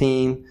role in the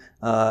team,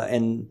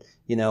 and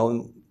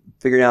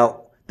figuring out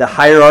the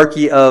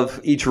hierarchy of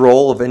each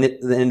role of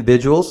the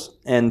individuals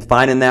and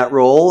finding that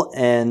role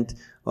and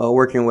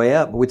working your way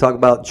up. We talk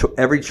about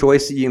every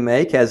choice that you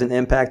make has an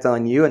impact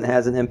on you and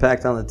has an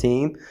impact on the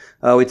team.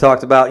 We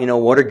talked about,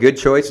 what are good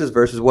choices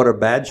versus what are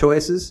bad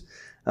choices.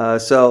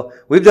 So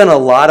we've done a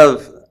lot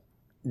of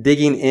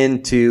digging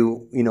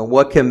into,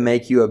 what can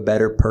make you a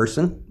better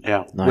person.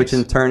 Yeah. Nice. Which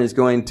in turn is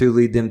going to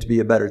lead them to be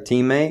a better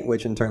teammate,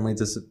 which in turn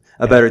leads us to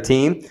a better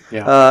team.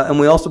 Yeah.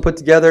 And we also put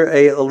together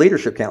a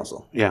leadership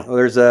council. Yeah.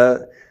 There's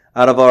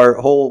out of our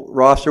whole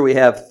roster, we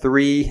have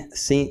 3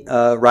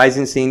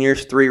 rising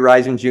seniors, 3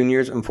 rising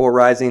juniors, and 4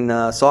 rising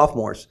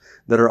sophomores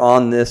that are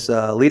on this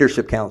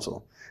leadership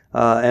council.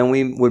 And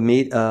we would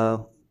meet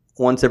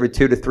once every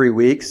 2 to 3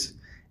 weeks,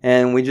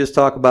 and we just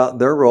talk about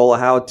their role,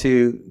 how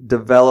to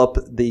develop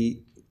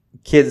the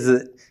kids.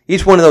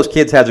 Each one of those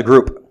kids has a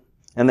group,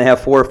 and they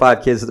have 4 or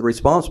 5 kids that they're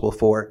responsible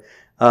for.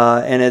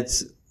 And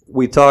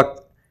we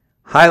talked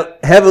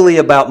heavily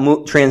about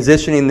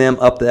transitioning them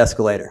up the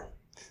escalator.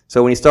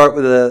 So when you start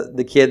with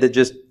the kid that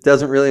just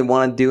doesn't really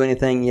want to do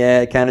anything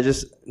yet, kind of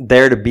just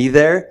there to be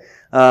there,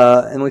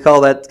 and we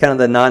call that kind of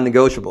the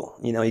non-negotiable.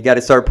 You got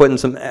to start putting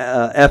some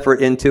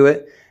effort into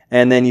it,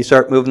 and then you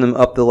start moving them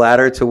up the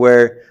ladder to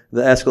where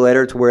the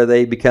escalator to where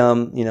they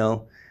become,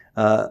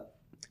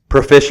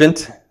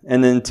 proficient,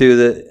 and then to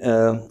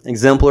the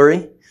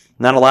exemplary.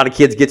 Not a lot of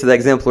kids get to that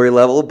exemplary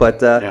level, but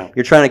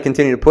you're trying to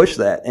continue to push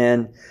that.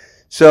 And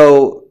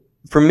so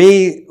for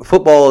me,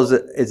 football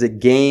is a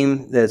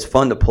game that's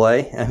fun to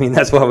play. I mean,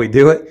 that's why we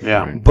do it.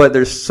 Yeah. But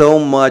there's so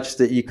much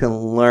that you can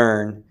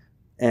learn,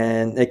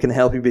 and it can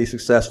help you be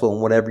successful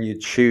in whatever you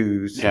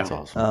choose. Yeah. That's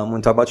awesome. When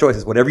we talk about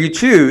choices, whatever you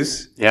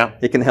choose, Yeah.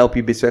 it can help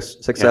you be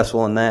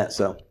successful in that.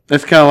 So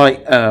That's kind of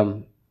like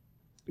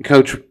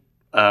Coach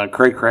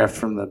Craycraft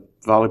from the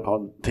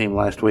volleyball team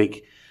last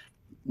week.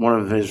 One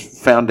of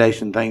his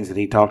foundation things that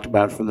he talked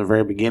about from the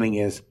very beginning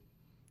is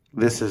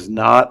this is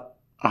not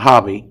a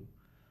hobby.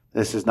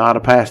 This is not a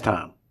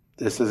pastime.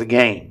 This is a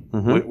game.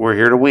 Mm-hmm. We're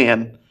here to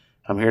win.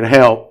 I'm here to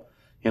help.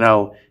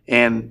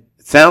 And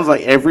it sounds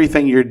like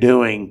everything you're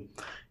doing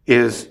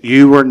is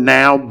you are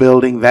now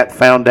building that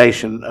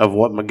foundation of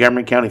what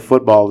Montgomery County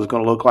football is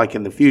going to look like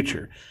in the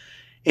future.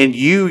 And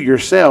you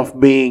yourself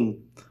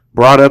being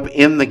brought up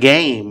in the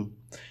game,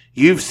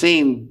 you've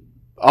seen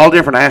all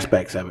different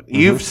aspects of it. Mm-hmm.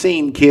 You've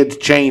seen kids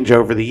change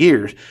over the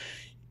years.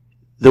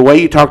 The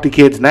way you talk to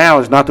kids now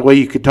is not the way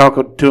you could talk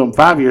to them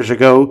 5 years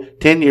ago,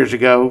 10 years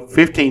ago,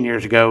 15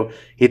 years ago.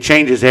 It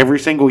changes every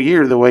single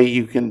year the way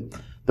you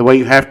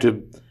have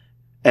to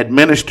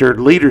administer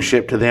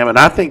leadership to them. And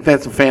I think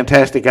that's a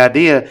fantastic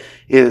idea,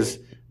 is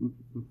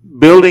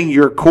building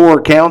your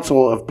core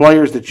council of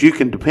players that you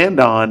can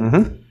depend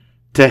on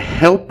to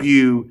help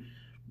you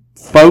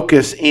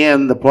focus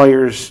in the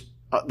players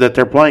that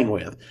they're playing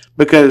with.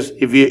 Because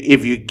if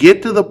you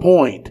get to the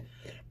point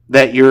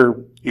that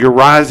your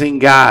rising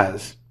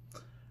guys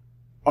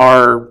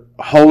are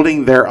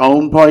holding their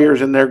own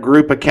players in their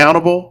group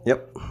accountable,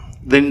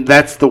 then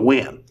that's the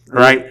win,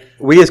 right?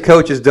 We as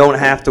coaches don't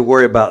have to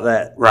worry about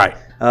that. Right.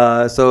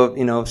 So,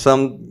 if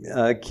some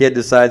kid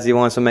decides he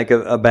wants to make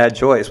a bad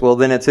choice, well,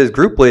 then it's his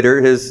group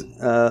leader, his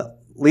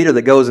leader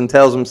that goes and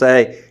tells him,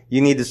 say, you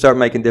need to start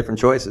making different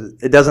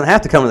choices. It doesn't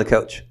have to come to the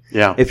coach.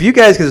 Yeah. If you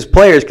guys, as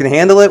players, can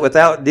handle it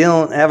without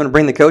having to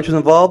bring the coaches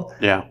involved,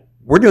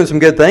 we're doing some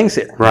good things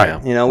here.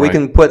 Right. We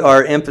can put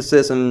our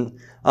emphasis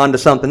onto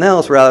something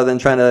else rather than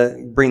trying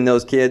to bring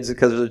those kids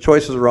because the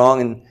choice is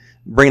wrong and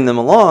bring them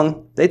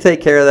along. They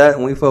take care of that,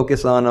 and we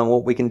focus on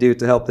what we can do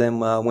to help them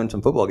win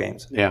some football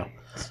games. Yeah.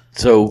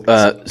 So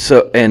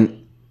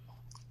and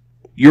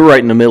you're right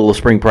in the middle of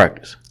spring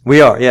practice. We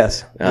are,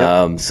 yes.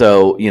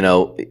 So,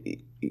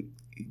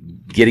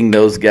 getting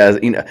those guys,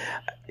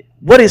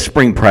 what is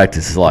spring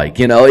practice like?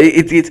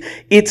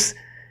 It's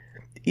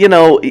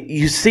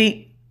you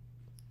see,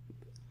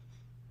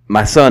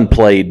 my son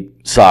played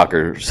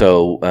soccer,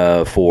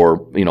 so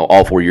for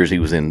all 4 years he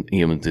was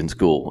in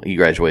school. He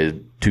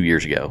graduated 2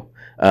 years ago.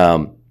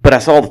 But I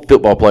saw the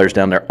football players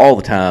down there all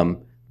the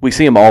time We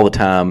see them all the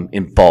time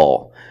in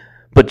fall.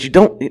 But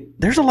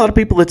there's a lot of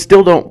people that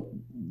still don't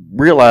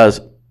realize,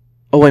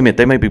 oh, wait a minute,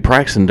 they may be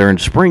practicing during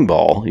spring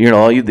ball.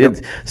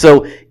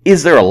 So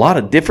is there a lot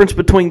of difference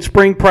between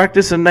spring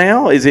practice and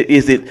now? Is it?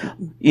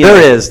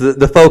 There is.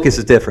 The focus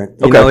is different.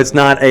 It's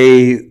not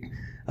a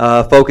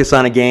focus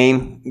on a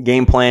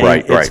game plan.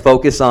 Right, it's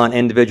focus on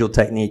individual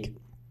technique.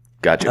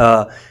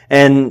 Gotcha.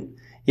 And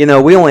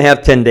we only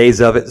have 10 days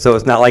of it, so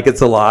it's not like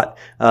it's a lot.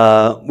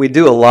 We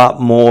do a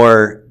lot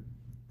more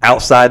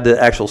outside the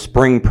actual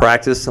spring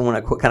practice. I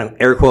want to kind of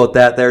air quote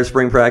that there,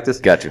 spring practice.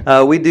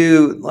 Gotcha. We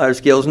do our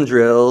skills and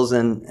drills,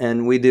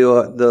 and we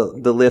do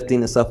the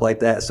lifting and stuff like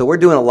that. So we're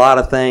doing a lot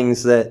of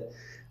things that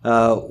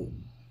I'm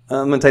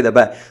going to take that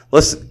back.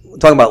 Let's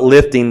talk about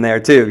lifting there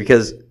too,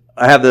 because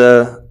I have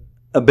the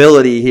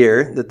ability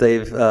here that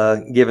they've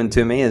given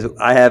to me is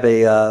I have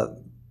a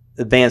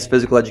advanced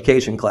physical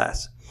education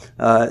class.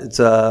 It's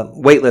a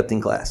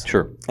weightlifting class.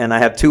 Sure. And I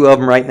have 2 of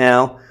them right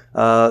now,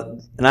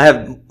 and I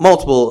have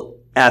multiple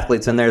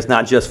athletes in there. It's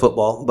not just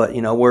football, but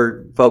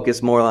we're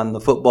focused more on the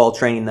football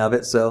training of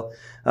it. So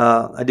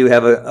I do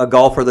have a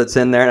golfer that's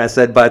in there, and I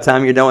said by the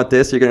time you're done with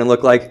this, you're going to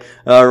look like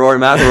Rory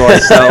McIlroy.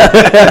 So,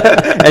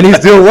 and he's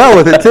doing well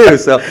with it too.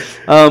 So,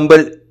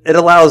 but it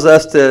allows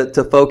us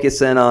to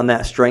focus in on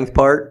that strength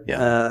part.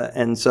 Yeah.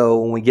 And so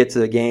when we get to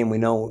the game, we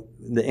know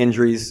the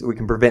injuries. We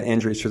can prevent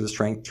injuries through the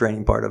strength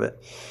training part of it.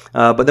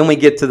 But then we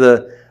get to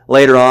the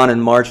later on in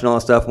March and all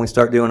that stuff, and we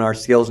start doing our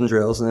skills and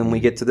drills, and then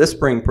we get to this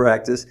spring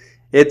practice.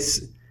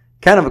 It's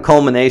kind of a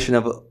culmination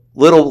of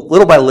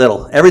little by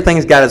little.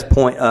 Everything's got its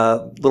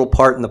little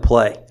part in the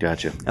play.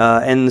 Gotcha.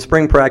 And the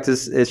spring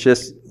practice, it's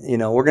just,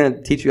 we're going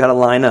to teach you how to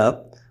line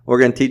up. We're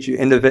going to teach you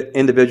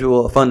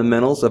individual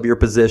fundamentals of your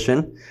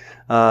position.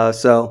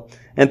 So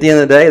at the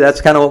end of the day,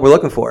 that's kind of what we're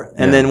looking for.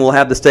 And then we'll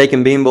have the Steak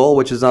and Bean Bowl,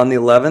 which is on the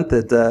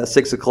 11th at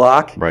 6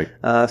 o'clock. Right.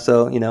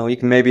 So, you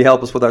can maybe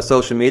help us with our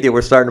social media.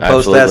 We're starting to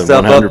post that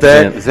stuff 100%. up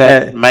there. Is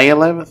that May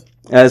 11th?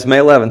 It's May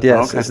 11th,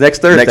 yes. Okay. It's next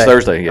Thursday. Next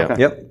Thursday, yeah.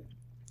 Okay. Yep.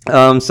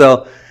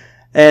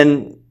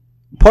 And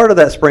part of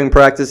that spring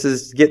practice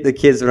is to get the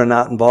kids that are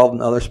not involved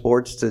in other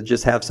sports to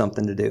just have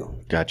something to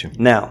do. Gotcha.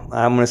 Now,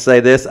 I'm going to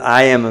say this.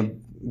 I am a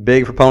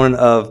big proponent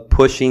of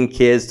pushing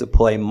kids to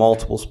play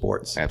multiple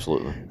sports.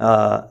 Absolutely.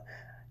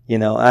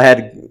 I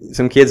had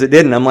some kids that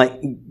didn't. I'm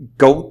like,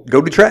 go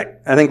do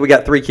track. I think we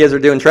got 3 kids that are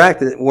doing track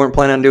that weren't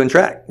planning on doing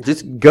track.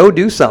 Just go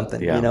do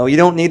something. Yeah. You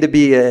don't need to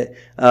be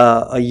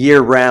a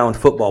year-round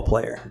football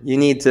player. You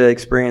need to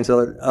experience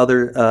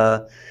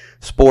other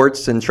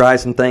sports and try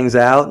some things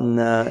out, and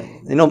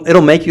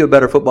it'll make you a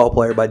better football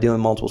player by doing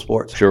multiple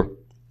sports. Sure.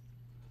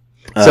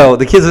 So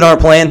the kids that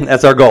aren't playing,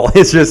 that's our goal.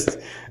 It's just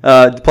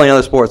playing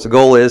other sports. The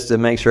goal is to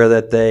make sure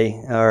that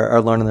they are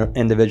learning their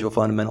individual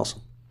fundamentals.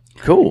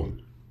 Cool.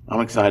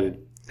 I'm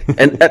excited.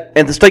 And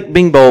the Steak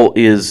Bean Bowl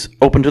is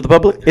open to the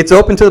public? It's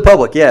open to the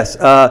public, yes.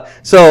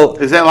 So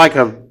Is that like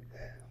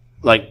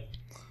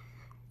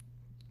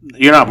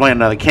you're not playing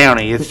another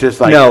county? It's just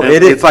like No,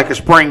 it's like a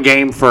spring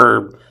game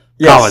for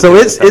yeah. college. So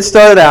it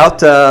started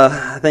out.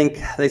 I think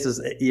this is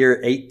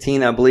year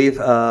 18, I believe.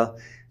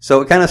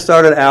 So it kind of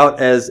started out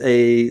as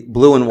a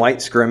blue and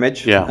white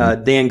scrimmage. Yeah.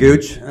 Dan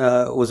Gooch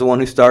was the one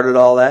who started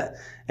all that,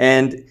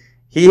 and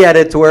he had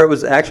it to where it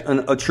was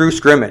actually a true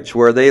scrimmage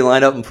where they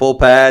lined up in full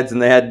pads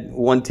and they had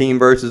one team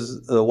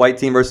versus the white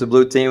team versus the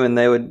blue team, and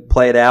they would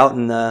play it out.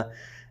 And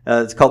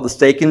it's called the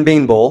Steak and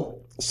Bean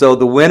Bowl. So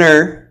the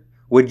winner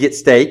would get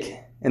steak,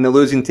 and the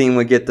losing team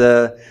would get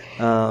the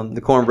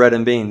cornbread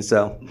and beans.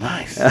 So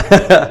Nice.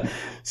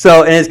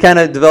 So, and it's kind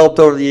of developed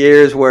over the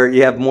years where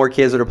you have more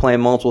kids that are playing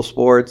multiple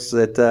sports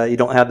that you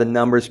don't have the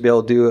numbers to be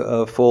able to do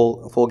a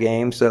full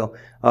game. So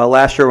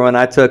last year when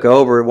I took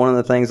over, one of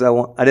the things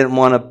I didn't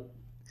want to.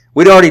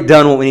 We'd already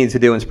done what we needed to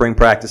do in spring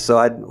practice,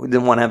 so we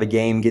didn't want to have a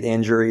game, get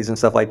injuries and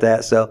stuff like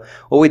that. So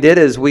what we did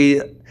is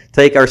we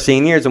take our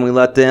seniors and we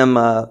let them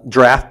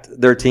draft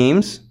their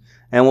teams,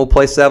 and we'll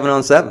play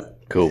 7-on-7.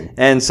 Cool.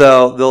 And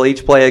so they'll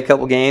each play a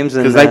couple games.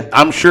 And Because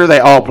I'm sure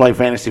they all play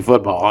fantasy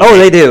football. oh,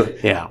 they do.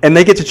 Yeah. And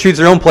they get to choose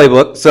their own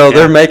playbook, so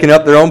they're making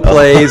up their own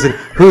plays and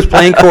who's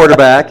playing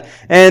quarterback.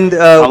 And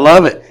I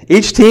love it.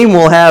 each team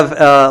will have.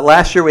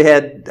 Last year we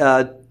had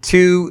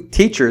 2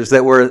 teachers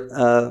that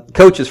were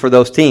coaches for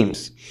those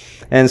teams.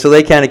 And so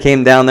they kind of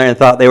came down there and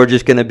thought they were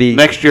just going to be.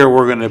 Next year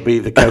we're going to be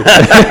the coaches.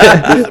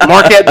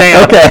 Mark that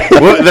down.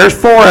 Okay. There's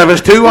 4 of us,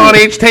 2 on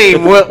each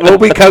team. We'll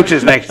be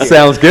coaches next year.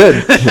 Sounds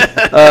good.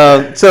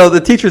 So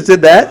the teachers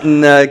did that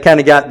and kind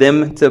of got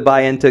them to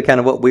buy into kind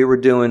of what we were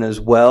doing as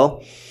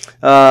well.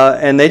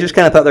 And they just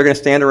kind of thought they're going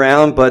to stand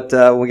around, but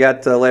we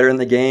got later in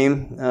the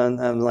game, and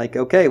I'm like,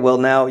 okay, well,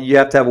 now you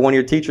have to have one of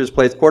your teachers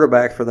play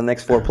quarterback for the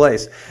next 4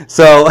 plays.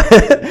 So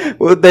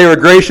they were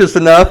gracious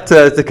enough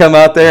to come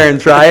out there and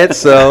try it.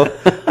 So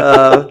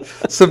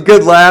some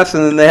good laughs,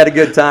 and then they had a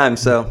good time.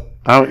 So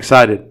I'm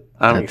excited.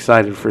 I'm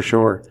excited for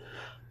sure.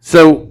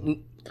 So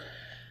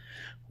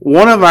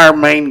one of our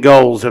main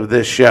goals of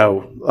this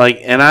show,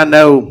 and I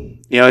know,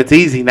 it's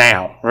easy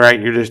now, right?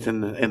 You're just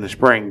in the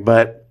spring,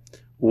 but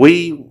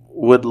we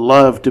would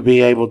love to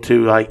be able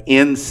to,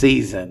 in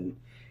season,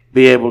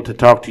 be able to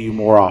talk to you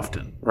more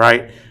often,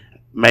 right?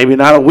 Maybe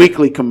not a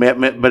weekly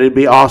commitment, but it'd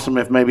be awesome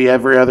if maybe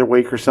every other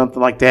week or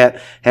something like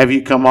that, have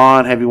you come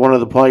on, have you one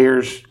of the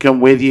players come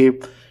with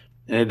you.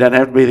 And it doesn't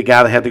have to be the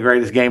guy that had the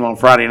greatest game on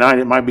Friday night.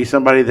 It might be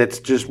somebody that's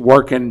just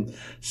working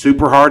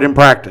super hard in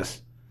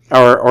practice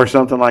or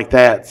something like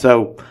that.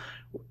 So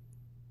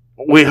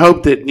we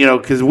hope that,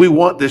 because we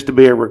want this to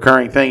be a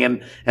recurring thing.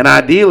 And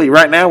ideally,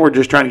 right now, we're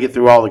just trying to get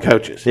through all the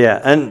coaches. Yeah,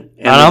 and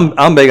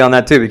I'm big on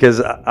that, too, because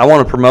I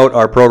want to promote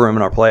our program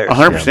and our players.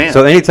 100%.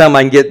 So anytime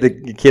I can get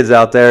the kids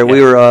out there,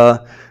 we were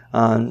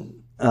on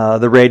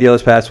the radio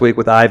this past week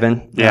with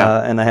Ivan,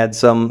 and I had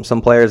some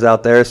players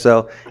out there.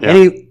 So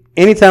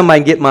anytime I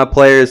can get my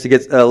players to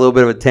get a little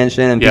bit of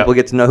attention and people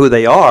get to know who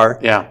they are,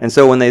 and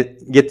so when they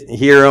get to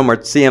hear them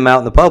or see them out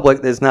in the public,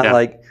 it's not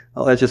like,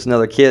 oh, that's just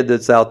another kid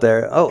that's out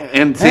there. Oh,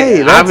 and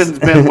see, Ivan's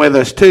been with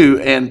us too,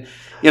 and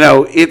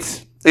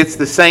it's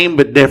the same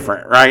but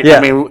different, right? Yeah.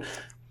 I mean,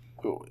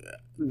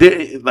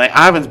 like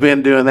Ivan's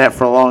been doing that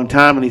for a long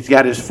time, and he's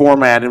got his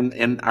format,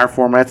 and our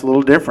format's a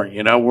little different.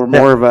 We're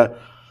more of a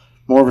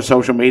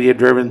social media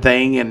driven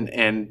thing,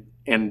 and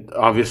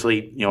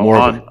obviously more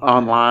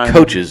online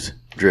coaches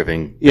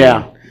driven.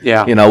 Yeah.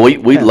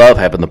 We love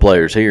having the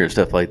players here and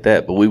stuff like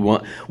that, but we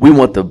want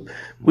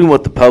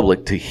the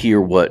public to hear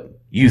what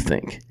you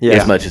think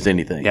as much as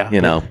anything.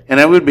 And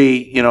it would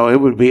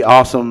be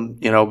awesome,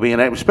 being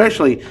able,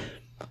 especially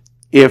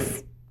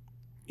if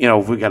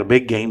we got a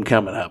big game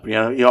coming up.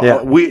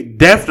 We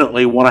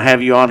definitely want to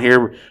have you on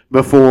here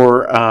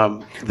before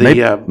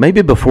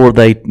maybe before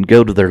they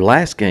go to their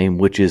last game,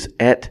 which is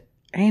at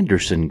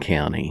Anderson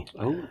County.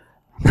 Oh,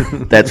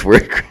 that's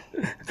where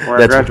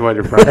I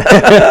graduated from.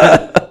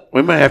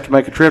 We may have to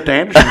make a trip to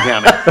Anderson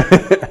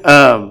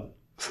County.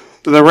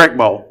 The Rec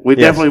Bowl. We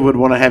definitely would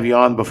want to have you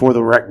on before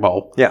the Rec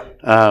Bowl. Yeah.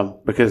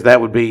 Because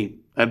that'd be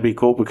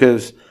cool,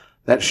 because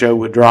that show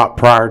would drop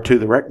prior to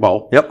the Rec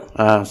Bowl.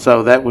 Yep.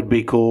 So that would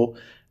be cool,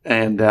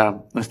 and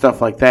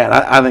stuff like that.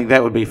 I think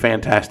that would be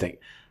fantastic.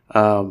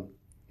 I'm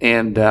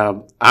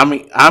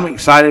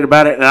excited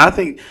about it, and I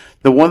think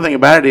the one thing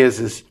about it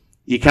is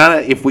you kind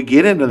of, if we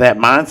get into that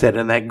mindset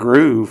and that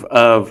groove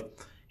of,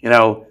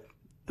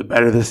 the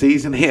better the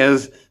season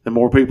is, the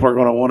more people are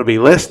going to want to be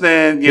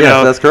listening,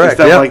 that's correct.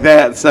 And stuff like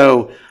that.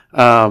 So,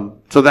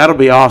 so that'll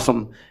be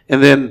awesome.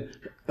 And then,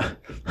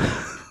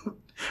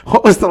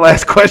 what was the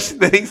last question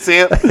that he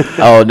sent?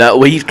 Oh no,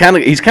 well he's kind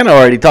of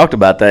already talked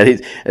about that.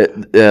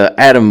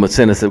 Adam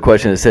sent us a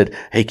question that said,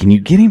 "Hey, can you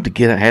get him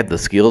to have the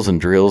skills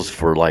and drills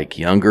for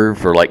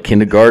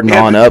kindergarten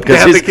on up,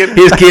 because his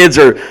kids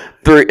are."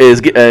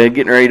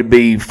 Getting ready to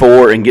be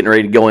 4 and getting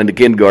ready to go into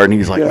kindergarten.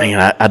 He's like,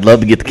 man, I'd love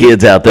to get the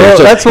kids out there. Well,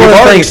 so that's one of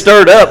the things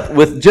stirred up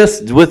with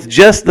just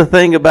the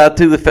thing about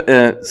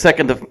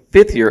second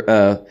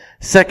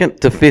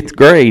to fifth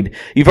grade.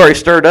 You've already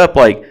stirred up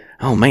like,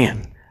 oh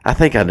man, I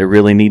think I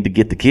really need to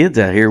get the kids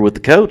out here with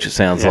the coach. It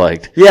sounds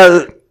like.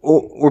 Yeah,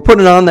 we're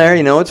putting it on there.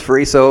 It's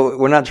free, so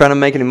we're not trying to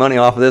make any money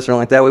off of this or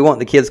anything like that. We want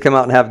the kids to come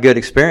out and have a good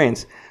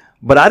experience,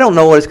 but I don't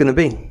know what it's going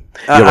to be.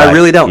 I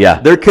really don't.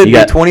 Yeah. There could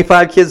be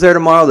 25 kids there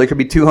tomorrow. There could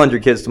be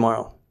 200 kids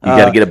tomorrow. You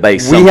got to get a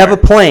base somewhere. We have a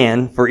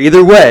plan for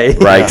either way.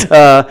 Right.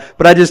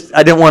 But I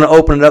didn't want to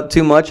open it up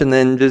too much and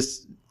then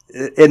just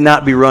it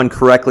not be run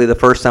correctly the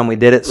first time we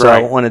did it. So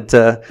I wanted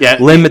to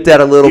limit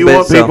that a little bit. You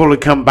want people to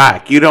come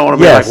back. You don't want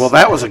to be like, well,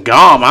 that was a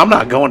GOM. I'm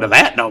not going to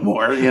that no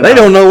more. They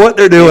don't know what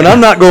they're doing.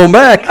 I'm not going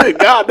back.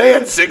 God, they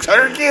had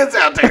 600 kids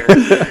out there.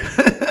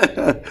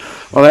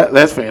 Well,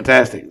 that's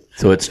fantastic.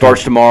 So it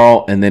starts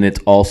tomorrow, and then it's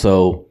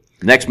also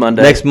next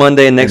Monday,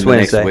 and next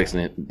Wednesday. The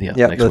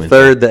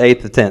 3rd, the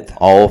 8th, the 10th.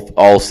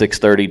 All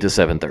 6:30 to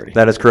 7:30.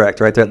 That is correct,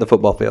 right there at the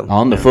football field.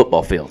 On the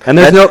football field. And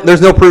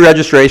there's no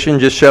pre-registration.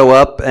 Just show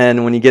up,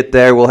 and when you get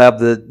there, we'll have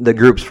the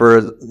groups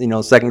for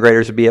second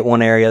graders to be at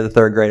one area, the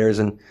third graders,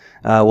 and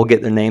we'll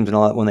get their names and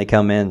all that when they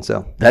come in.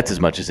 So that's as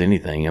much as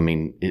anything. I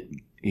mean,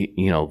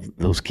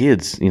 those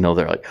kids, they're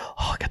like,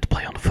 oh, I got to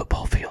play on the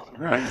football field.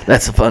 Right.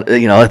 That's a fun.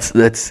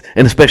 That's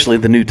and especially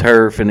the new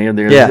turf and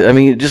everything. Yeah. I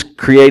mean, it just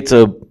creates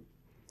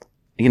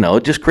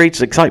it just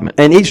creates excitement.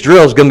 And each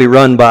drill is going to be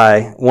run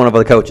by one of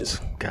the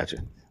coaches. Gotcha.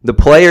 Our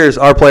players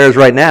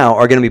right now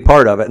are going to be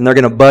part of it, and they're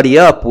going to buddy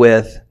up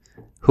with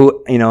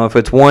who, if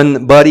it's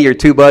one buddy or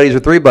two buddies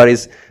or three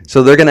buddies.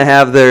 So they're going to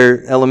have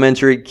their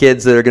elementary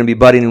kids that are going to be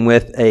buddying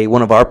with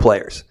one of our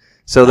players.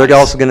 So they're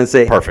also going to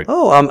say, perfect.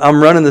 Oh,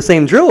 I'm running the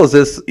same drill as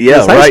this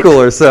high right.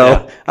 schooler,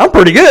 so I'm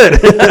pretty good.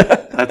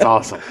 That's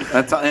awesome.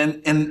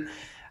 And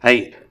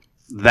hey,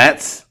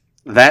 that's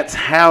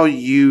how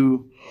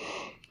you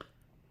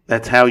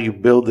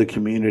build the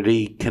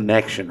community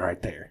connection right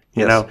there.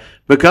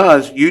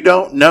 Because you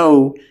don't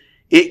know,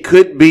 it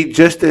could be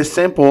just as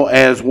simple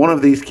as one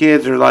of these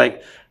kids are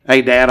like,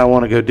 hey, Dad, I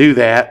want to go do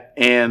that.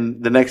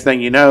 And the next thing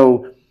you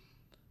know,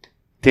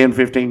 10,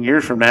 15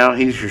 years from now,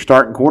 he's your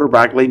starting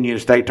quarterback leading you to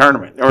state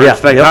tournament or a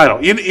state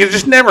title. You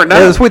just never know.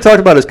 Yeah, that's what we talked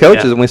about as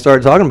coaches when we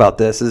started talking about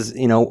this is,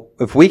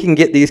 if we can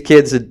get these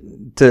kids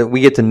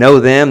we get to know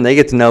them, they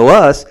get to know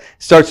us, it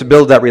starts to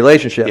build that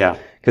relationship. Yeah.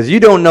 Because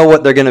you don't know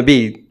what they're going to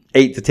be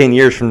 8 to 10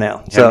 years from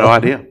now. So, I have no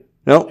idea.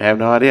 Nope. I have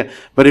no idea.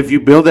 But if you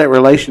build that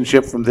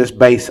relationship from this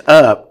base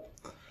up,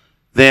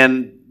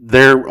 then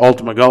their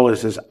ultimate goal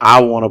is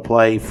I want to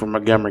play for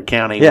Montgomery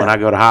County when I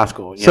go to high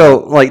school.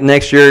 So, like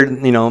next year,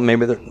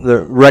 maybe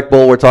the Rec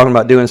Bowl, we're talking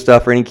about doing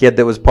stuff for any kid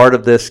that was part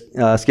of this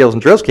Skills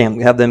and Drills camp.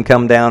 We have them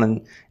come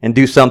down and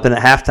do something at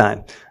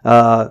halftime.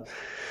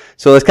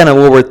 So that's kind of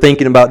what we're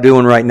thinking about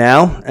doing right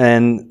now.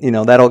 And,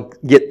 that'll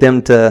get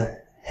them to,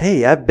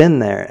 hey, I've been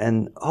there.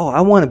 And,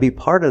 I want to be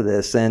part of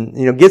this.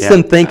 And, gets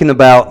them thinking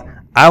about,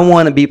 I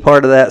want to be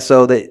part of that,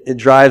 so that it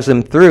drives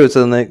them through. So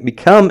then they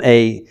become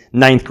a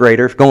ninth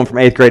grader, going from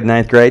 8th grade to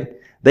 9th grade.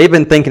 They've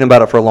been thinking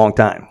about it for a long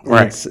time.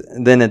 Right.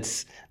 Then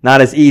it's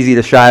not as easy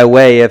to shy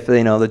away if,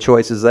 the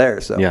choice is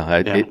there. So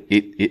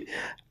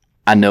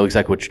I know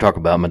exactly what you're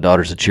talking about. My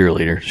daughter's a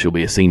cheerleader. She'll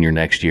be a senior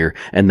next year.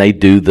 And they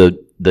do the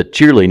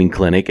cheerleading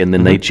clinic, and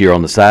then they cheer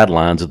on the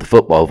sidelines of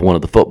one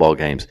of the football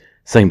games.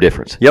 Same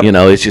difference. Yep.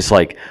 It's just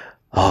like,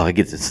 I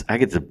get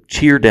to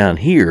cheer down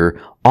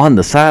here on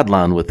the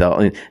sideline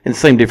and the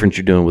same difference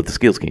you're doing with the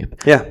skills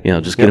camp. Yeah.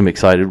 Just get them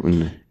excited.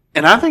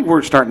 And I think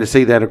we're starting to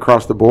see that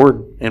across the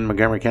board in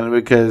Montgomery County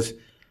because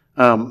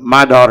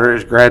my daughter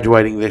is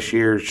graduating this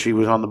year. She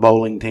was on the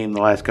bowling team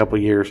the last couple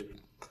of years,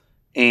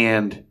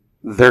 and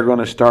they're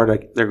going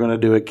to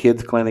do a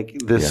kids clinic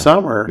this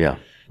summer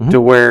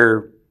to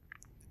where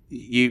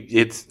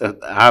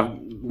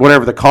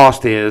whatever the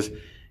cost is,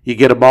 you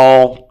get a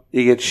ball,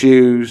 you get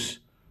shoes,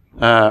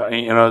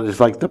 it's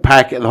like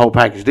the whole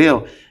package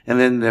deal. And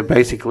then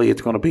basically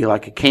it's going to be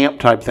like a camp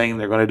type thing.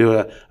 They're going to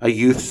do a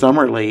youth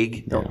summer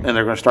league, and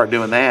they're going to start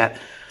doing that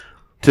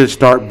to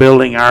start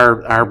building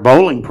our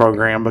bowling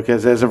program.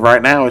 Because as of right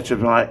now, it's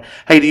just like,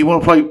 hey, do you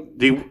want to play?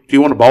 Do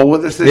you want to bowl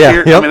with us this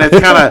year? Yep. I mean, it's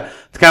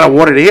kind of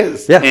what it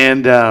is. Yeah.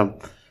 And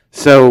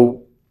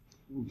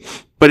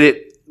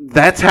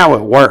that's how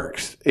it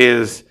works.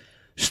 Is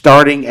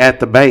starting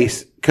at the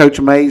base. Coach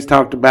Mays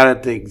talked about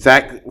it the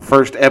exact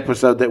first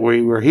episode that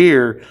we were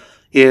here.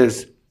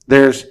 Is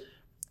there's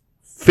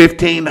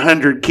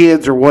 1,500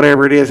 kids or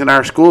whatever it is in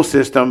our school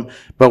system,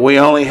 but we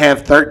only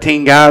have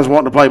 13 guys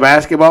wanting to play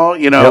basketball,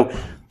 Yep.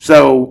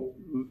 So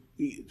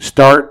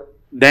start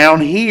down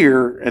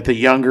here at the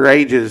younger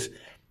ages,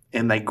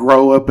 and they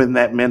grow up in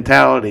that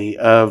mentality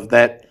of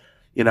that,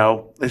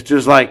 it's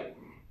just like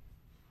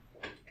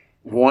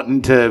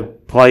wanting to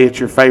play at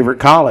your favorite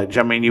college.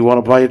 I mean, you want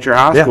to play at your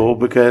high school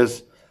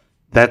because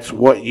that's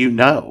what you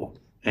know.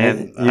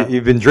 And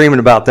you've been dreaming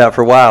about that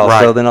for a while.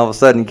 Right. So then all of a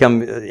sudden,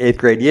 come 8th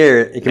grade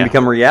year, it can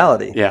become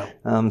reality. Yeah.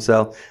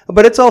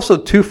 But it's also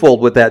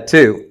twofold with that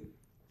too.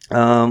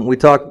 We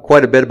talk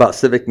quite a bit about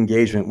civic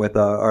engagement with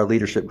our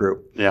leadership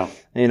group. Yeah.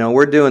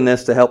 We're doing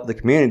this to help the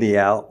community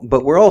out,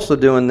 but we're also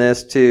doing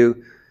this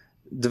to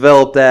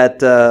develop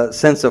that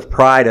sense of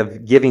pride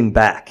of giving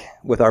back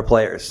with our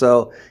players.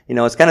 So,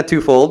 it's kind of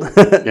twofold.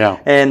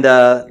 Yeah. And,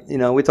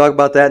 we talk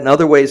about that and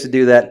other ways to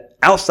do that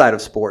outside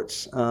of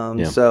sports.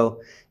 So,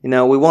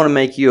 we want to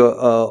make you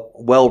a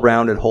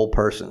well-rounded whole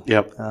person.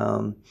 Yep.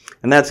 And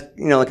that's,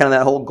 kind of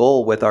that whole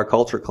goal with our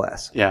culture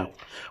class. Yeah.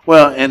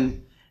 Well,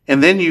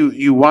 and then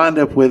you wind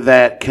up with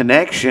that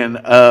connection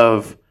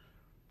of,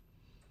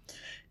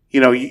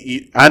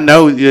 I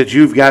know that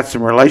you've got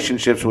some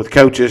relationships with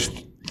coaches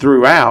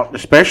throughout,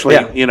 especially,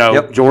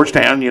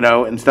 Georgetown,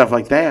 and stuff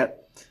like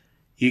that.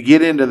 You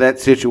get into that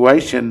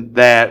situation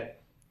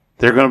that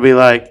they're going to be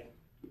like,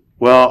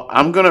 well,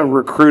 I'm going to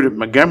recruit at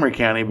Montgomery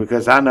County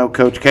because I know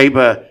Coach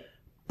Caba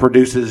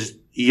produces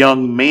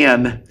young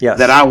men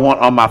that I want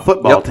on my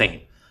football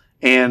team.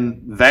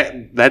 And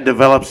that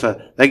develops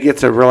that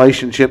gets a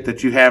relationship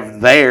that you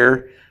have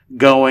there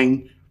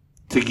going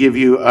to give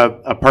you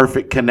a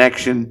perfect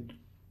connection.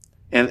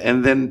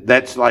 And then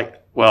that's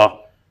like,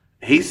 well,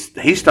 he's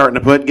starting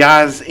to put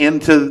guys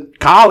into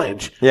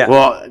college. Yeah.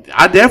 Well,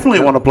 I definitely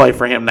want to play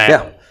for him now.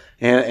 Yeah.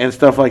 And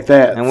stuff like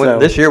that.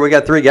 And this year we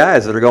got 3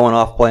 guys that are going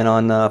off playing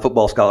on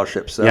football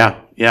scholarships. So.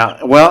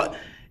 Yeah. Well,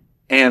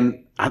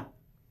 and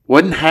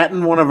wasn't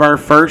Hatton one of our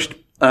first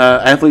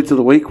athletes of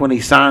the week when he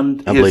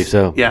signed? I believe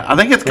so. Yeah, I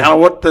think it's kind of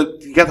what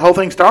got the whole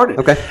thing started.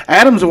 Okay.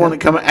 Adam's the one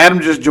that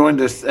Adam just joined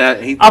us.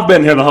 I've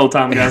been here the whole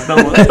time, guys.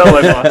 Don't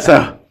let me.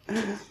 So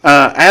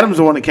Adam's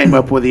the one that came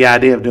up with the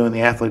idea of doing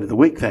the athlete of the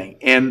week thing,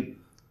 and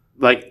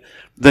like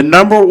the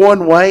number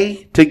one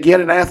way to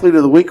get an athlete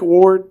of the week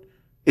award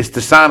is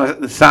to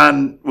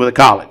sign with a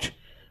college,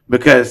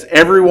 because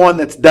everyone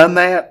that's done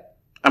that,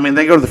 I mean,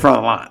 they go to the front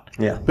of the line.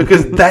 Yeah.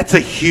 Because that's a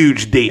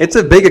huge deal. It's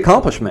a big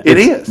accomplishment. It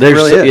is. It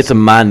really is. It's a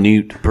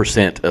minute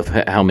percent of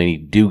how many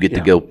do get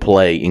to go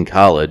play in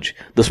college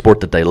the sport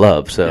that they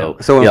love. So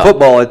in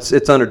football,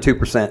 it's under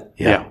 2%.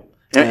 Yeah.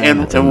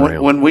 And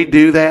when we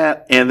do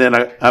that, and then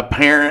a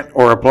parent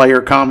or a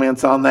player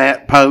comments on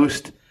that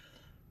post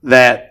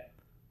that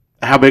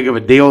how big of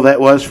a deal that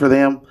was for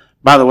them.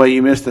 By the way,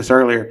 you missed this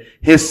earlier.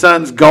 His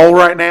son's goal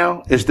right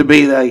now is to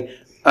be the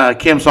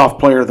KemSoft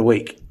Player of the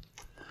Week.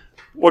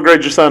 What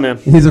grade's your son in?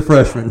 He's a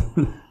freshman.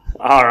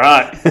 All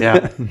right.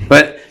 Yeah.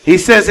 But he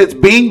says it's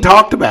being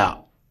talked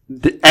about.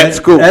 At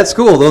school. At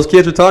school, those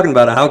kids are talking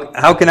about it.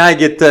 How can I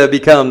get to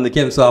become the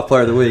Kim Soft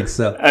Player of the Week?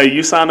 So, Hey,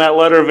 you sign that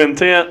letter of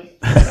intent,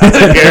 that's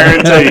a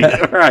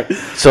guarantee. Right.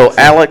 So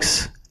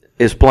Alex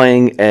is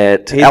playing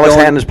at He's Alex going-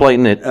 Hatton is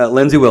playing at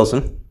Lindsey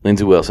Wilson.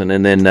 Lindsey Wilson,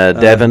 and then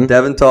Devin.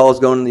 Devin Tall is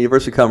going to the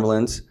University of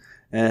Cumberland's,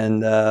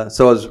 and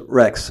so is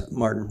Rex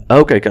Martin.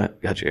 Okay,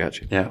 got you.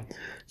 Yeah.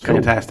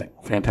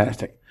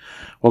 Fantastic.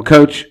 Well,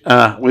 Coach,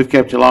 we've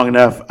kept you long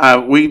enough.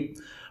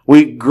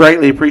 We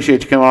greatly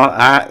appreciate you coming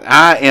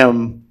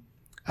on.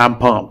 I'm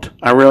pumped.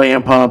 I really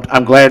am pumped.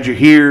 I'm glad you're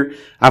here.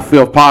 I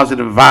feel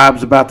positive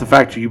vibes about the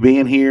fact of you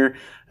being here,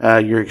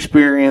 your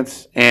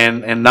experience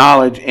and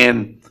knowledge,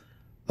 and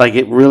like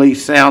it really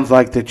sounds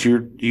like that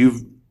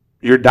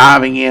you're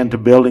diving into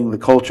building the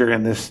culture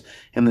in this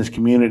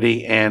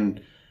community,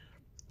 and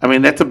I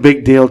mean that's a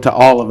big deal to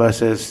all of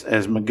us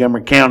as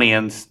Montgomery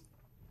Countyans.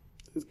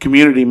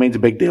 Community means a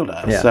big deal to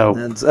us. Yeah, So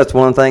that's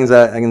one of the things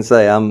I can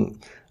say.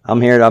 I'm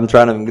here. I'm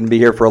going to be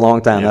here for a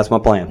long time. That's my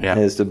plan. Yeah.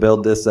 Is to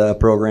build this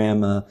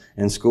program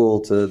and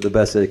school to the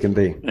best that it can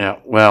be. yeah,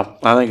 well,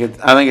 I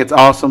think it's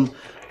awesome.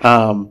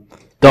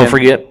 Don't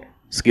forget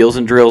skills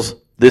and drills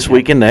this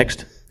week and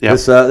next, Yeah.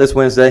 This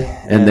Wednesday,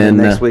 and then,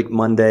 next week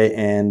Monday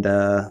and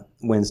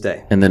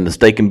Wednesday. and then the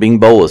Steak and Bean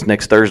Bowl is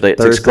next Thursday at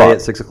 6 Thursday o'clock.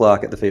 at 6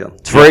 o'clock at the field.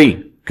 It's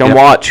free. Come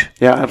watch.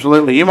 Yeah,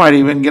 absolutely. You might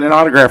even get an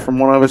autograph from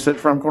one of us at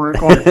From Corner to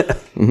Corner.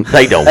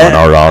 They don't want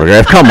our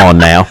autograph. Come on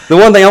now. The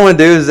one thing I want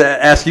to do is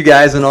ask you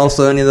guys and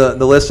also any of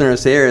the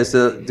listeners here is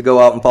to go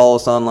out and follow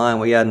us online.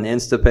 We got an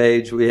Insta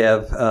page. We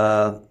have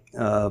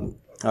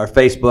our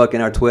Facebook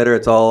and our Twitter.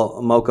 It's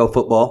all Moco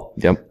Football.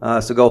 Yep.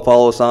 So go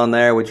follow us on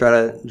there. We try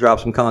to drop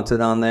some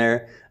content on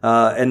there.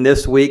 And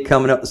this week,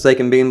 coming up the Steak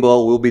and Bean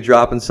Bowl, we'll be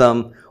dropping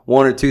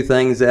one or two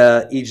things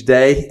each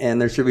day, and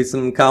there should be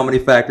some comedy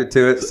factor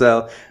to it.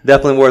 So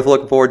definitely worth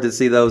looking forward to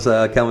see those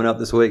coming up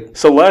this week.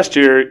 So last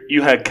year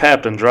you had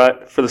captains,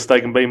 right, for the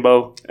Steak and Bean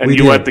Bowl, and We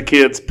you did. let the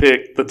kids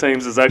pick the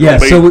teams. Is that Yeah, going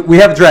to be? so we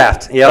have a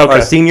draft. Yeah, Okay.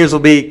 Our seniors will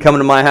be coming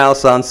to my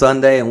house on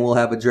Sunday, and we'll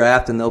have a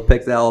draft, and they'll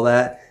pick all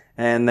that.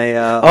 And they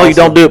You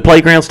don't do it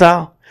playground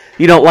style?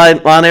 You don't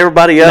line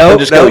everybody up and Nope,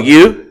 just go, nope.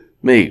 you,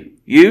 me,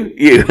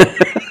 you.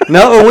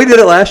 No, when we did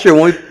it last year,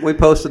 when we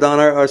posted on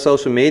our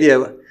social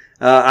media,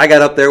 I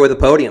got up there with a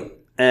podium.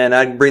 And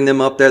I'd bring them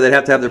up there. They'd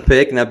have to have their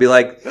pick, and I'd be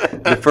like,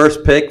 the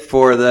first pick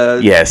for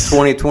the Yes.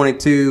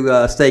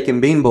 2022 Steak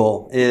and Bean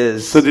Bowl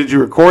is. So did you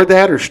record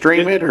that or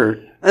stream it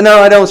or? No,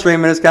 I don't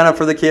stream it. It's kind of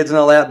for the kids and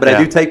all that. But Yeah.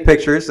 I do take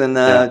pictures and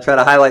try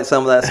to highlight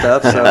some of that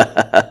stuff. So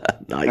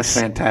That's Nice.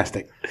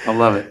 fantastic. I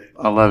love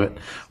it.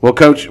 Well,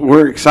 Coach,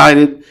 we're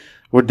excited.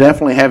 We'll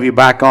definitely have you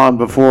back on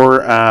before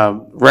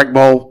Rec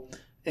Bowl,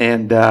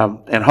 and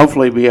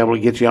hopefully be able to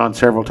get you on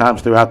several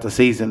times throughout the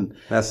season.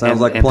 That sounds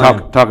and, like a and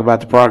plan. talk about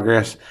the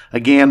progress.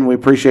 Again, we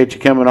appreciate you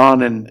coming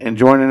on and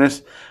joining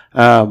us.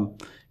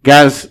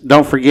 Guys,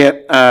 don't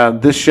forget,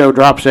 this show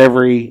drops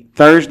every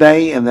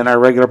Thursday, and then our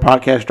regular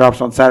podcast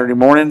drops on Saturday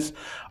mornings,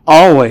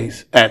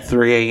 always at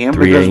 3 a.m.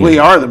 3 because we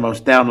a.m. are the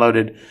most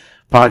downloaded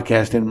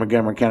podcast in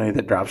Montgomery County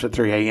that drops at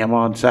 3 a.m.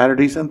 on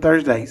Saturdays and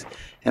Thursdays.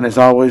 And as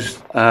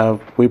always,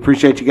 we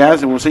appreciate you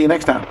guys, and we'll see you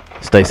next time.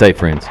 Stay safe,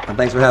 friends. and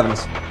thanks for having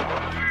us.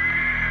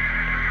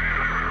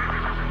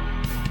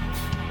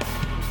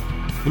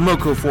 The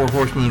Moco Four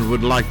Horsemen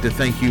would like to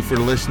thank you for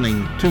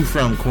listening to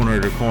From Corner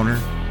to Corner.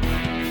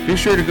 Be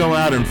sure to go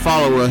out and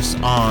follow us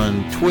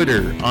on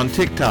Twitter, on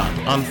TikTok,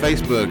 on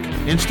Facebook,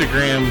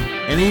 Instagram,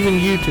 and even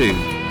YouTube.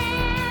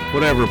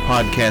 Whatever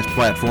podcast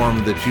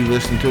platform that you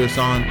listen to us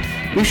on,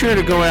 be sure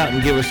to go out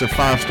and give us a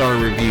 5-star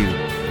review.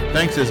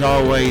 Thanks as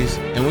always,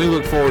 and we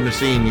look forward to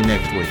seeing you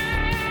next week.